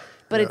posting. Yeah,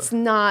 But yeah. it's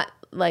not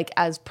like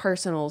as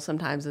personal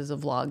sometimes as a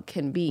vlog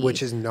can be.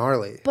 Which is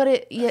gnarly. But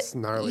it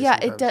gnarly yeah,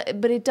 sometimes.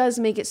 but it does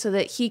make it so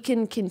that he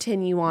can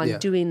continue on Yeah.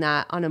 doing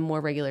that on a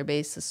more regular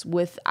basis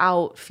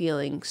without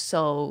feeling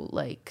so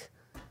like,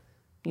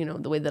 you know,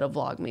 the way that a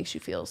vlog makes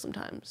you feel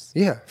sometimes.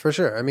 Yeah, for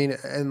sure. I mean,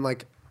 and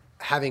like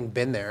having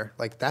been there,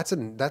 like that's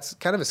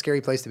kind of a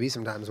scary place to be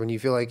sometimes when you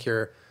feel like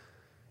you're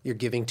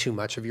giving too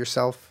much of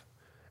yourself,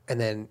 and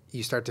then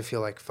you start to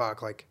feel like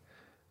fuck, like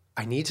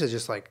I need to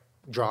just like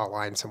draw a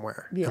line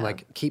somewhere Yeah. and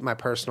like keep my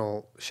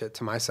personal shit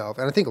to myself.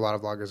 And I think a lot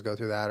of vloggers go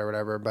through that or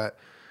whatever, but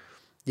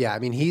yeah, I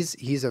mean,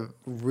 he's a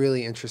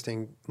really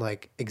interesting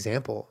like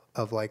example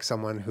of like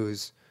someone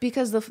who's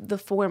Because the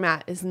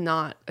format is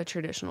not a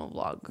traditional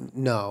vlog.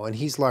 no, and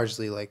he's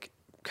largely like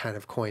kind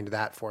of coined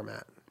that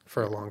format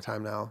for a long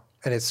time now.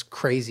 And it's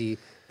crazy.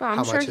 But I'm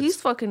how sure much he's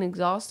it's, fucking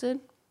exhausted.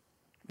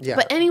 yeah.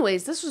 But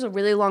anyways, this was a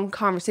really long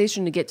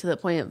conversation to get to the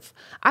point of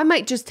I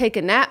might just take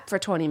a nap for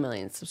 20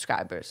 million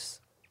subscribers.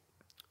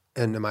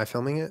 And am I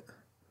filming it?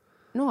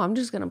 No, I'm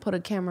just going to put a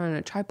camera on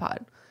a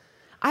tripod.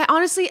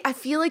 I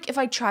feel like if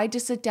I tried to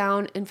sit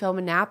down and film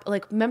a nap,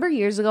 like remember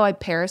years ago I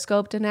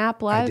periscoped a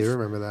nap live? I do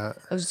remember that.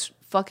 It was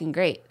fucking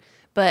great.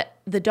 But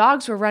the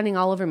dogs were running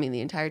all over me the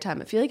entire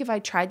time. I feel like if I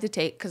tried to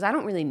take, because I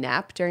don't really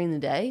nap during the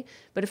day,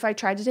 but if I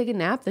tried to take a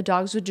nap, the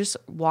dogs would just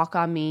walk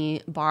on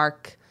me,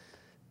 bark,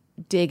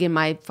 dig in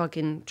my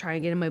fucking, try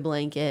and get in my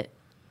blanket,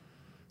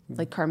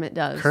 like Kermit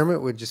does.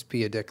 Kermit would just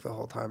be a dick the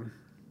whole time.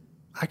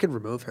 I could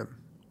remove him.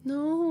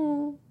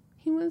 No,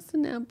 He wants to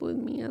nap with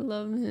me. I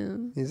love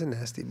him. He's a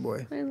nasty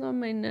boy. I love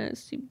my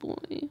nasty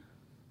boy.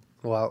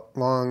 Well,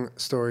 long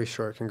story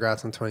short,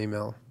 congrats on 20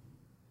 mil.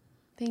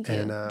 Thank you.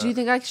 And, Do you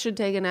think I should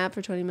take a nap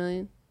for 20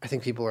 million? I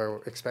think people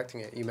are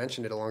expecting it. You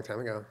mentioned it a long time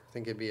ago. I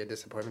think it'd be a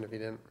disappointment if you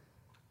didn't.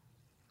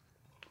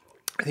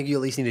 I think you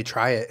at least need to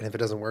try it, and if it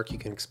doesn't work, you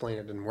can explain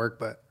it didn't work.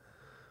 But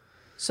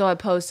So I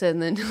post it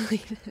and then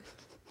delete it.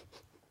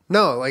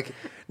 no. I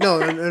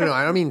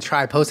don't mean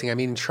try posting. I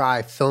mean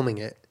try filming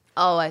it.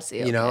 Oh, I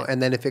see. You know, okay.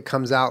 and then if it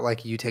comes out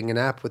like you taking a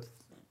nap with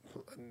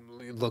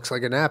it looks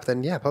like a nap,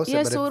 then yeah, post it.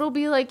 Yeah, But so if, it'll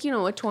be like,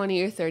 a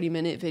 20 or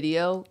 30-minute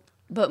video,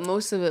 but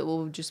most of it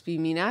will just be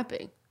me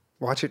napping.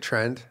 watch it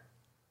trend.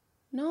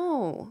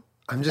 No.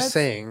 I'm just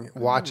saying,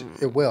 watch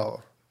it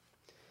will.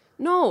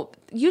 No,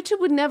 YouTube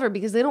would never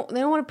because they don't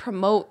want to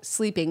promote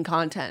sleeping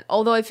content.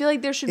 Although I feel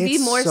like there should be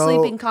It's more so-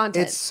 sleeping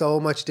content. It's so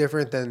much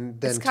different than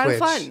It's Twitch. kinda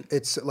fun.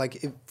 It's like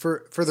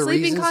for the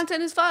sleeping reasons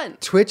content is fun.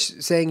 Twitch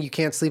saying you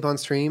can't sleep on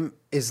stream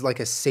is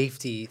like a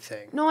safety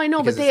thing. No, I know,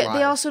 but because it's they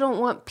live. also don't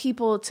want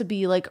people to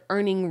be like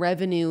earning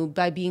revenue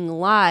by being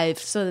live,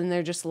 so then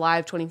they're just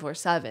live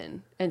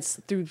 24/7 and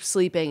through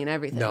sleeping and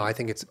everything. No, I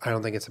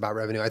don't think it's about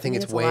revenue. I think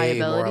it's it's way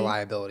more liability?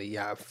 liability.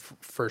 Yeah,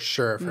 for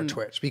sure for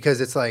Twitch, because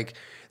it's like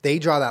they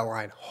draw that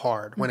line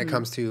hard when it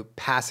comes to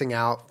passing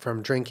out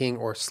from drinking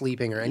or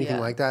sleeping or anything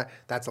Yeah. like that.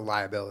 That's a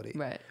liability,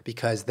 Right.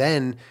 Because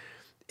then,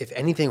 if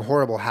anything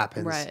horrible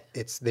happens, Right.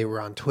 they were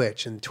on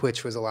Twitch and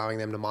Twitch was allowing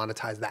them to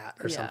monetize that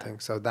or Yeah. something.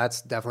 So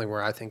that's definitely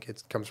where I think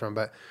it comes from.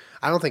 But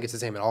I don't think it's the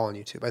same at all on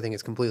YouTube. I think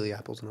it's completely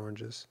apples and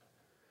oranges.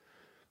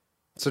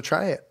 So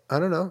try it. I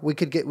don't know. We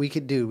could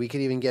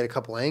even get a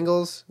couple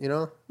angles, you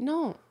know?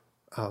 No.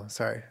 Oh,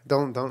 sorry.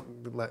 Don't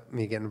let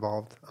me get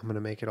involved. I'm gonna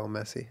make it all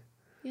messy.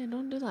 Yeah,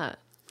 don't do that.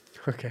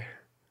 Okay.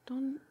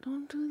 Don't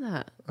do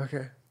that.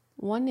 Okay.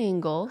 One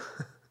angle,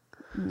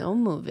 no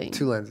moving.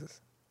 2 lenses.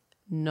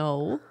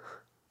 No.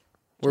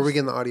 Where are we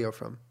getting the audio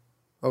from?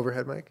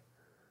 Overhead mic?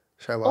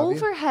 Should I lobby?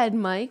 Overhead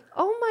mic.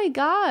 Oh my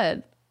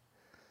god.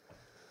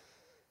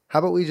 How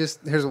about here's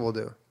what we'll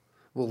do.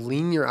 We'll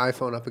lean your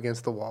iPhone up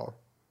against the wall,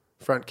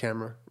 front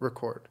camera,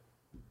 record.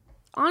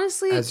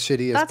 Honestly, As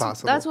shitty as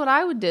possible. That's what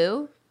I would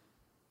do.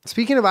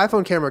 Speaking of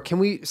iPhone camera, can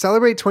we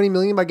celebrate 20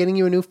 million by getting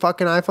you a new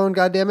fucking iPhone,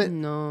 goddammit?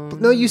 No.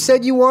 No, you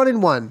said you wanted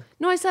one.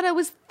 No, I said I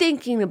was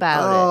thinking about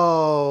it.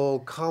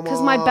 Oh, come on.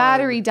 Because my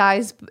battery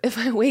dies if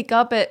I wake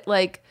up at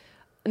like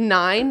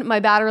 9, my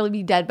battery will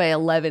be dead by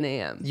 11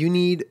 a.m.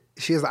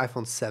 She has the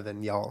iPhone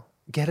 7, y'all.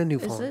 Get a new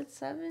phone. Is it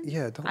 7?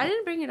 Yeah, don't. I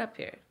didn't bring it up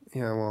here.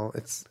 Yeah, well,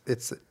 it's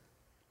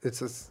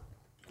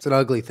an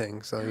ugly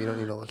thing, so you don't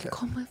need to look at it.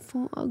 Call my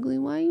phone ugly.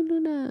 Why you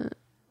do that?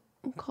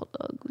 I'm called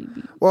ugly.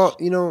 Bitch.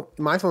 Well,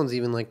 my phone's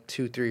even like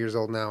 2-3 years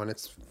old now, and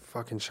it's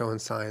fucking showing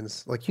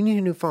signs. Like, you need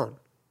a new phone.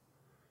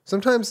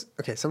 Sometimes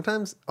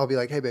I'll be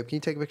like, hey, babe, can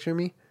you take a picture of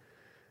me?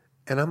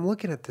 And I'm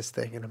looking at this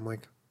thing, and I'm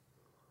like,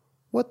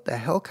 what the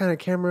hell kind of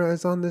camera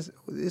is on this?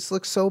 This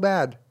looks so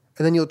bad.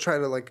 And then you'll try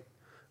to, like,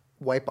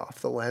 wipe off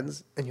the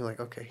lens, and you're like,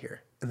 okay,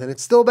 here. And then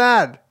it's still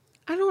bad.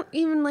 I don't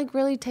even like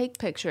really take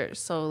pictures,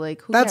 so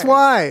like who That's cares?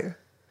 why.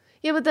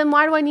 Yeah, but then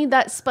why do I need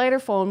that spider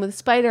phone with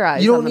spider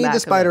eyes? You on don't the need back the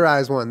of spider it?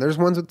 eyes one. There's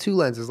ones with 2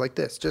 lenses like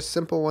this. Just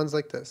simple ones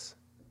like this.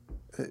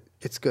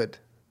 It's good.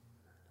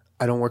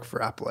 I don't work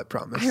for Apple, I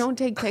promise. I don't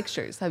take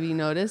pictures. Have you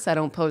noticed? I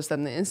don't post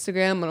them to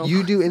Instagram. I don't.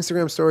 You do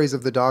Instagram stories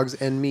of the dogs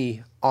and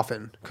me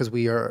often because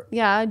we are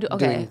Yeah, I do.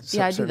 Okay. doing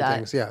Yeah, I do certain that.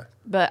 things. Yeah.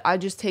 But I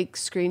just take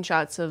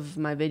screenshots of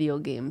my video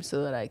game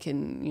so that I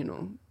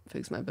can,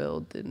 fix my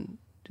build and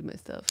do my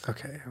stuff.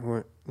 Okay.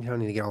 You don't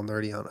need to get all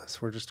nerdy on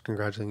us. We're just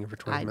congratulating you for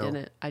 20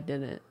 mil. I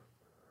didn't.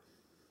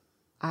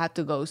 I have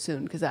to go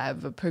soon because I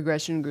have a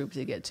progression group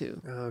to get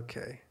to.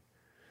 Okay.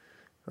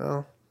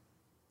 Well.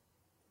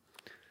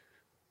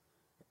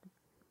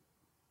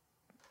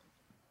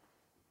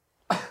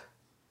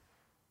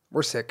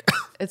 We're sick.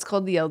 It's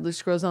called The Elder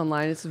Scrolls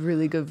Online. It's a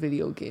really good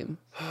video game.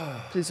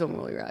 Please don't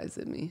roll your eyes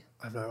at me.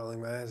 I'm not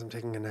rolling my eyes. I'm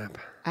taking a nap.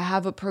 I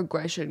have a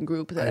progression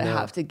group that I know.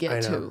 have to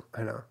get to.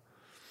 I know.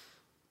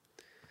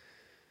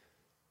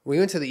 We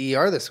went to the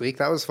ER this week.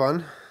 That was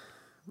fun.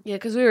 Yeah,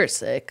 because we were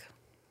sick.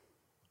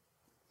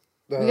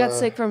 We got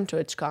sick from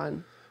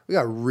TwitchCon. We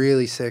got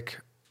really sick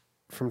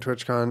from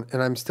TwitchCon,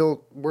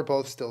 and we're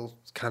both still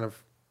kind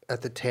of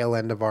at the tail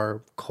end of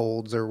our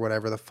colds or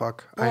whatever the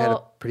fuck. I had a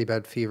Well- pretty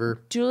bad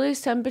fever. Julie's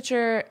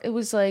temperature, it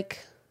was like,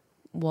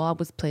 well, I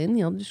was playing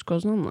The Elder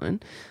Scrolls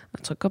Online.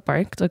 I took a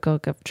break to go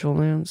give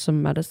Julian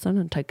some medicine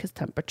and take his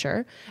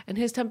temperature. And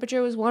his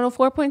temperature was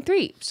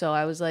 104.3. So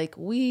I was like,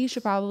 we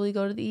should probably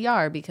go to the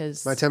ER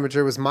because... My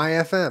temperature was my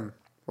FM,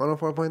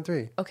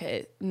 104.3.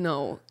 Okay,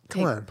 no.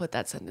 Come on. Put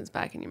that sentence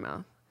back in your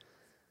mouth.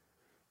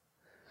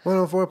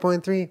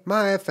 104.3,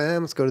 my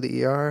FM. Let's go to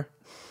the ER.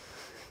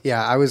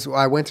 Yeah,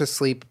 I went to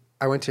sleep.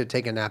 I went to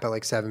take a nap at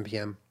like 7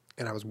 p.m.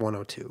 and I was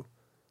 102.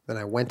 Then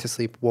I went to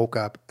sleep, woke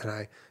up, and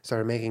I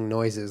started making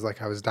noises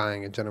like I was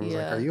dying. And Jenna was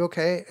like, Yeah. "Are you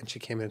okay?" And she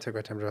came in and took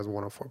my temperature. I was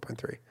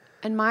 104.3.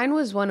 And mine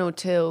was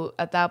 102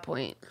 at that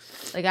point.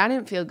 Like, I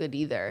didn't feel good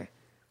either.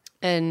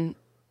 And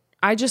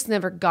I just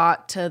never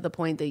got to the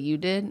point that you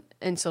did.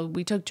 And so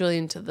we took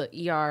Julian to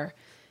the ER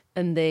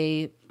and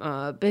they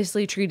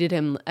basically treated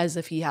him as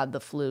if he had the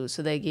flu.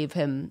 So they gave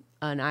him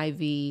an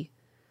IV.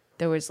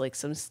 There was like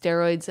some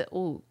steroids.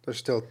 There's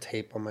still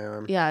tape on my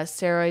arm. Yeah,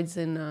 steroids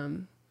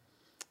and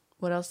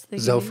what else did they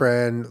give him?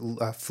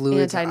 Zofran,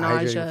 fluids,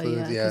 Anti-nausea, hydrating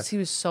fluids. because he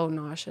was so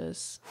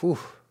nauseous. Whew.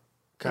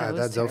 Yeah, God, it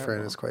that was Zofran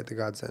terrible. is quite the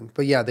godsend.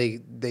 But yeah,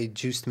 they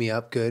juiced me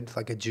up good,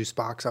 like a juice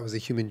box. I was a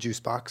human juice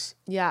box.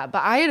 Yeah, but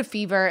I had a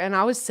fever and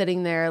I was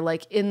sitting there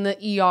like in the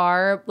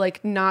ER,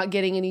 like not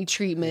getting any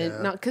treatment,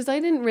 Yeah. not because I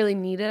didn't really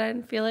need it. I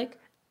didn't feel like,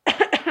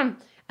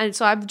 and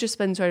so I've just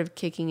been sort of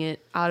kicking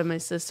it out of my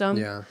system.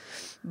 Yeah.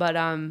 But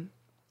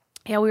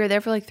yeah, we were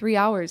there for like 3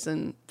 hours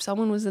and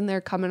someone was in there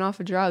coming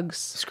off of drugs,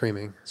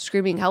 Screaming.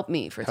 screaming, "Help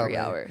me!" for Help 3 me.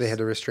 hours. They had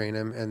to restrain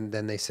him and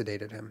then they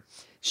sedated him.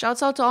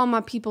 Shouts out to all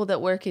my people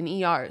that work in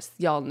ERs,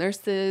 y'all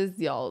nurses,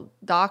 y'all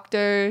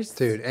doctors.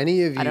 Dude,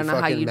 any of you I don't know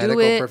how fucking you do medical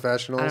it.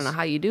 professionals I don't know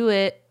how you do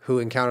it. who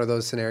encounter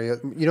those scenarios.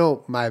 You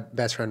know, my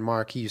best friend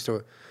Mark, he used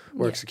to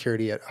work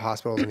security at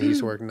hospitals and he used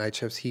to work night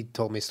shifts. He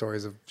told me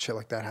stories of shit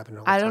like that happening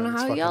all the I time. don't know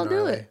It's how fucking y'all do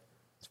gnarly. it.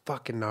 It's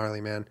fucking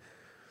gnarly, man.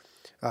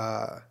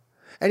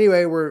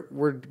 Anyway,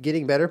 we're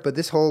getting better, but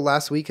this whole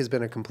last week has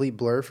been a complete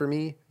blur for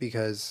me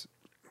because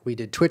we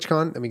did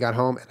TwitchCon and we got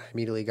home and I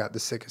immediately got the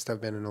sickest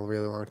I've been in a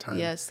really long time.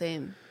 Yeah,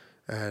 same.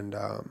 And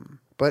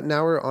but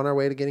now we're on our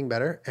way to getting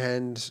better.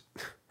 And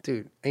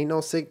dude, ain't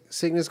no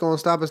sickness gonna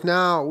stop us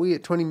now. We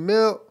at 20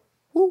 mil.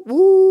 Woo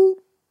woo.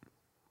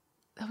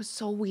 That was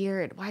so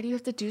weird. Why do you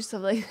have to do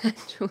stuff like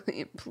that,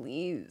 Julian?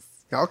 Please.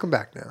 Yeah, I'll come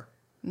back now.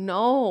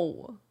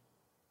 No.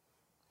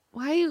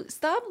 Why you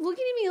stop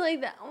looking at me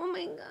like that? Oh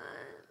my god.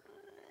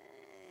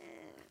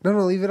 No,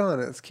 leave it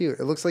on. It's cute.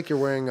 It looks like you're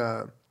wearing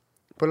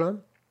put it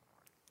on.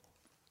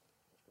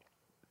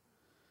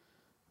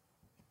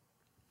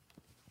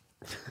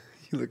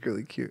 You look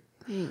really cute.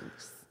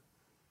 Thanks.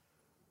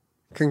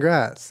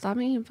 Congrats. Stop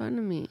making fun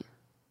of me.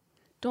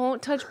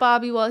 Don't touch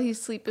Bobby while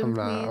he's sleeping, I'm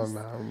please.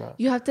 not.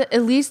 You have to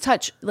at least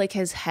touch like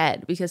his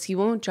head because he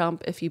won't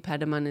jump if you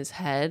pet him on his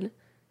head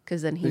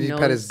because then he If you knows.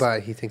 pet his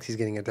butt, he thinks he's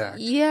getting attacked.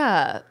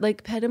 Yeah,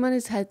 like pet him on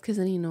his head because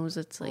then he knows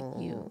it's like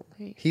you.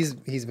 Okay. He's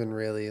been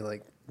really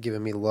like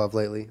giving me love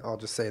lately. I'll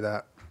just say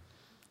that.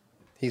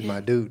 He's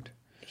my dude.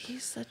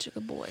 He's such a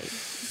good boy. I'm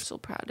so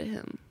proud of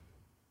him.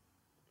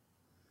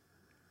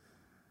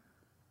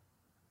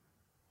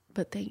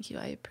 But thank you.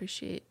 I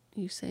appreciate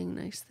you saying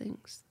nice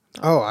things.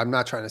 Oh, I'm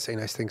not trying to say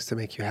nice things to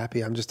make you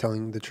happy. I'm just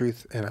telling the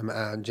truth, and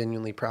I'm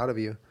genuinely proud of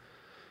you.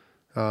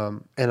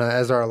 And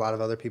as are a lot of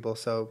other people.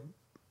 So,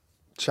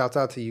 shouts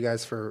out to you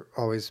guys for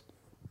always,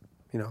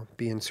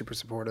 being super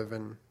supportive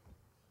and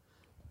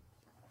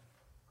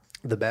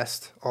the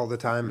best all the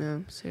time.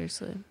 No,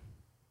 seriously.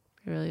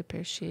 I really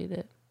appreciate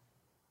it.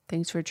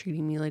 Thanks for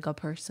treating me like a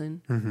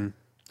person. Mm-hmm.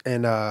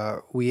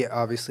 And we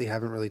obviously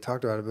haven't really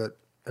talked about it, but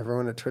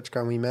everyone at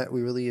TwitchCon we met,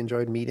 we really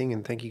enjoyed meeting,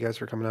 and thank you guys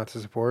for coming out to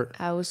support.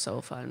 That was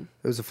so fun.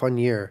 It was a fun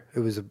year.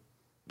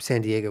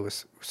 San Diego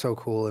was so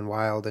cool and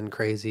wild and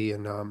crazy,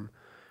 and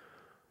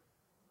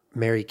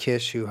Mary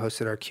Kish, who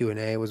hosted our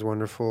Q&A, was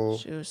wonderful.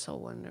 She was so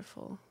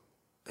wonderful.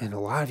 And a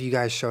lot of you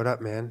guys showed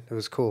up, man. It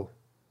was cool.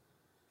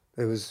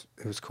 It was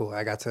cool.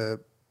 I got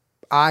to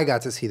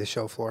see the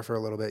show floor for a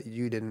little bit.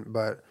 You didn't,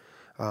 but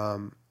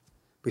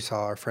we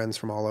saw our friends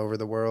from all over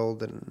the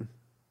world, and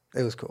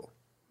it was cool.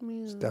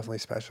 Yeah. It's definitely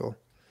special.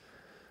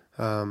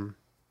 Yeah,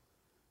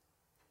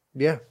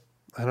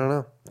 I don't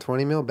know.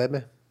 20 mil,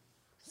 baby.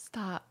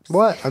 Stop.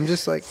 What? I'm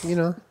just like,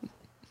 come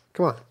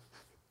on.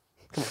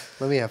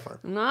 Let me have fun.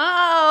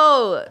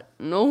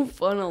 No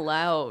fun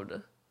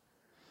allowed.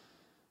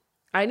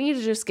 I need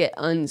to just get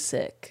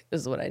unsick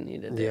is what I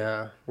need to do.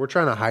 Yeah, we're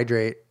trying to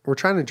hydrate. We're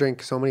trying to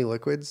drink so many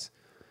liquids,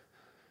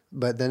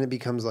 but then it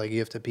becomes like you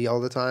have to pee all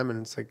the time,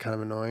 and it's like kind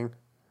of annoying.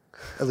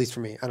 At least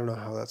for me. I don't know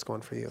how that's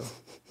going for you.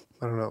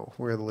 I don't know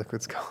where the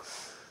liquids go.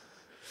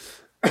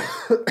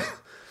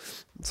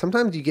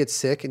 Sometimes you get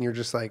sick and you're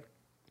just like,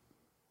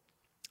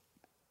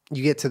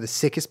 you get to the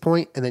sickest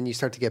point and then you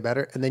start to get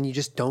better and then you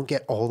just don't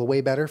get all the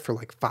way better for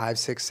like 5,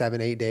 6,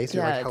 7, 8 days.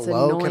 Yeah, You're like, it's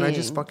hello, can I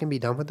just annoying. fucking be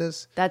done with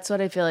this? That's what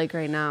I feel like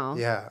right now.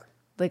 Yeah.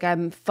 Like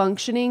I'm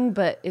functioning,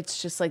 but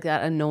it's just like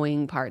that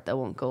annoying part that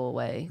won't go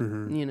away.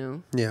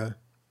 Yeah.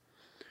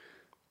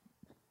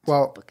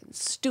 Well, Fucking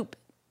stupid.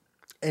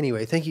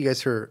 anyway, thank you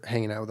guys for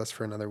hanging out with us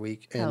for another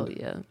week. Hell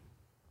And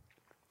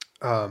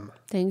yeah.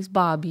 Thanks,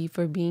 Bobby,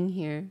 for being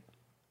here.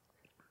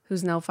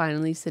 Who's now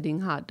finally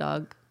sitting hot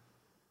dog.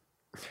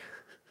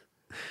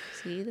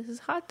 See, this is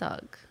hot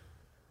dog.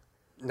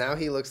 now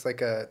he looks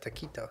like a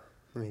taquito.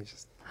 Let me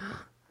just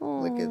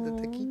look at the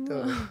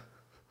taquito.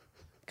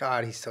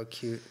 God, he's so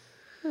cute.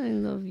 I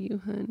love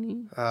you,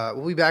 honey.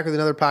 We'll be back with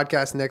another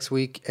podcast next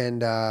week,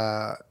 and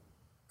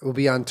we'll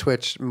be on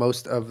Twitch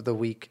most of the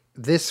week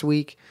this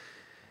week.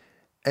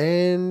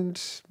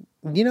 And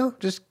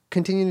just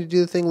continue to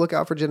do the thing. Look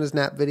out for Jenna's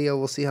nap video.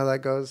 We'll see how that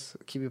goes.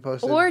 Keep you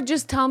posted. Or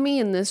just tell me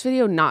in this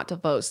video not to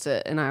post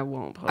it, and I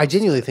won't post. I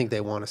genuinely think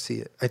they want to see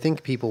it. I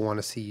think people want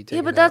to see you take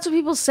Yeah, but that's what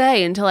people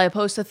say until I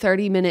post a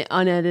 30-minute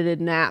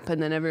unedited nap,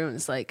 and then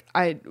everyone's like,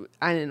 I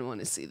didn't want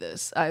to see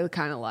this. I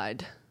kind of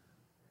lied.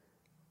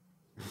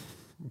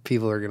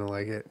 People are going to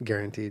like it,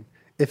 guaranteed.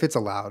 If it's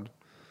allowed.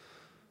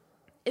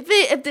 If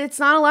it's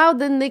not allowed,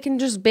 then they can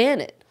just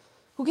ban it.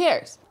 Who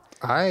cares?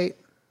 I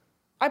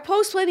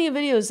post plenty of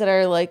videos that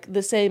are like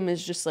the same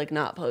as just like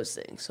not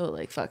posting. So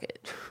like, fuck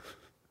it.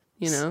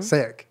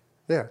 Sick.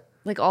 Yeah.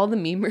 Like all the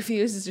meme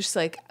reviews is just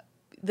like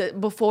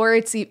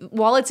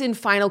while it's in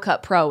Final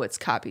Cut Pro, it's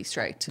copy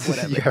striked.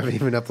 Whatever. You haven't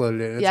even uploaded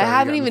it. And I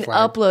haven't even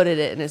flagged. uploaded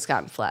it and it's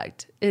gotten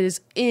flagged. It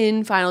is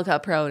in Final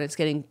Cut Pro and it's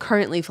getting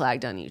currently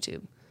flagged on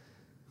YouTube.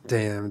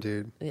 Damn,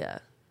 dude. Yeah.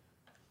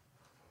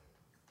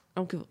 I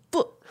don't give a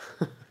fuck.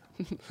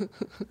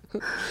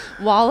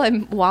 While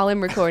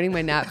I'm recording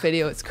my nap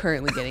video, it's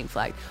currently getting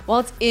flagged.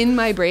 While it's in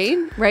my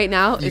brain right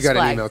now, You it's got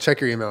flagged. an email.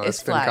 Check your email.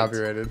 It's been flagged.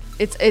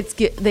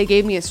 copyrighted. They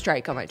gave me a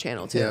strike on my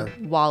channel too. Yeah.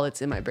 While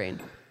it's in my brain.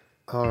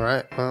 All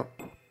right. Well,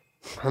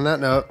 on that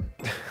note,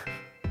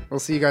 we'll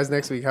see you guys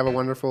next week. Have a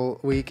wonderful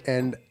week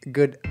and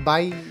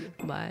goodbye.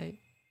 Bye.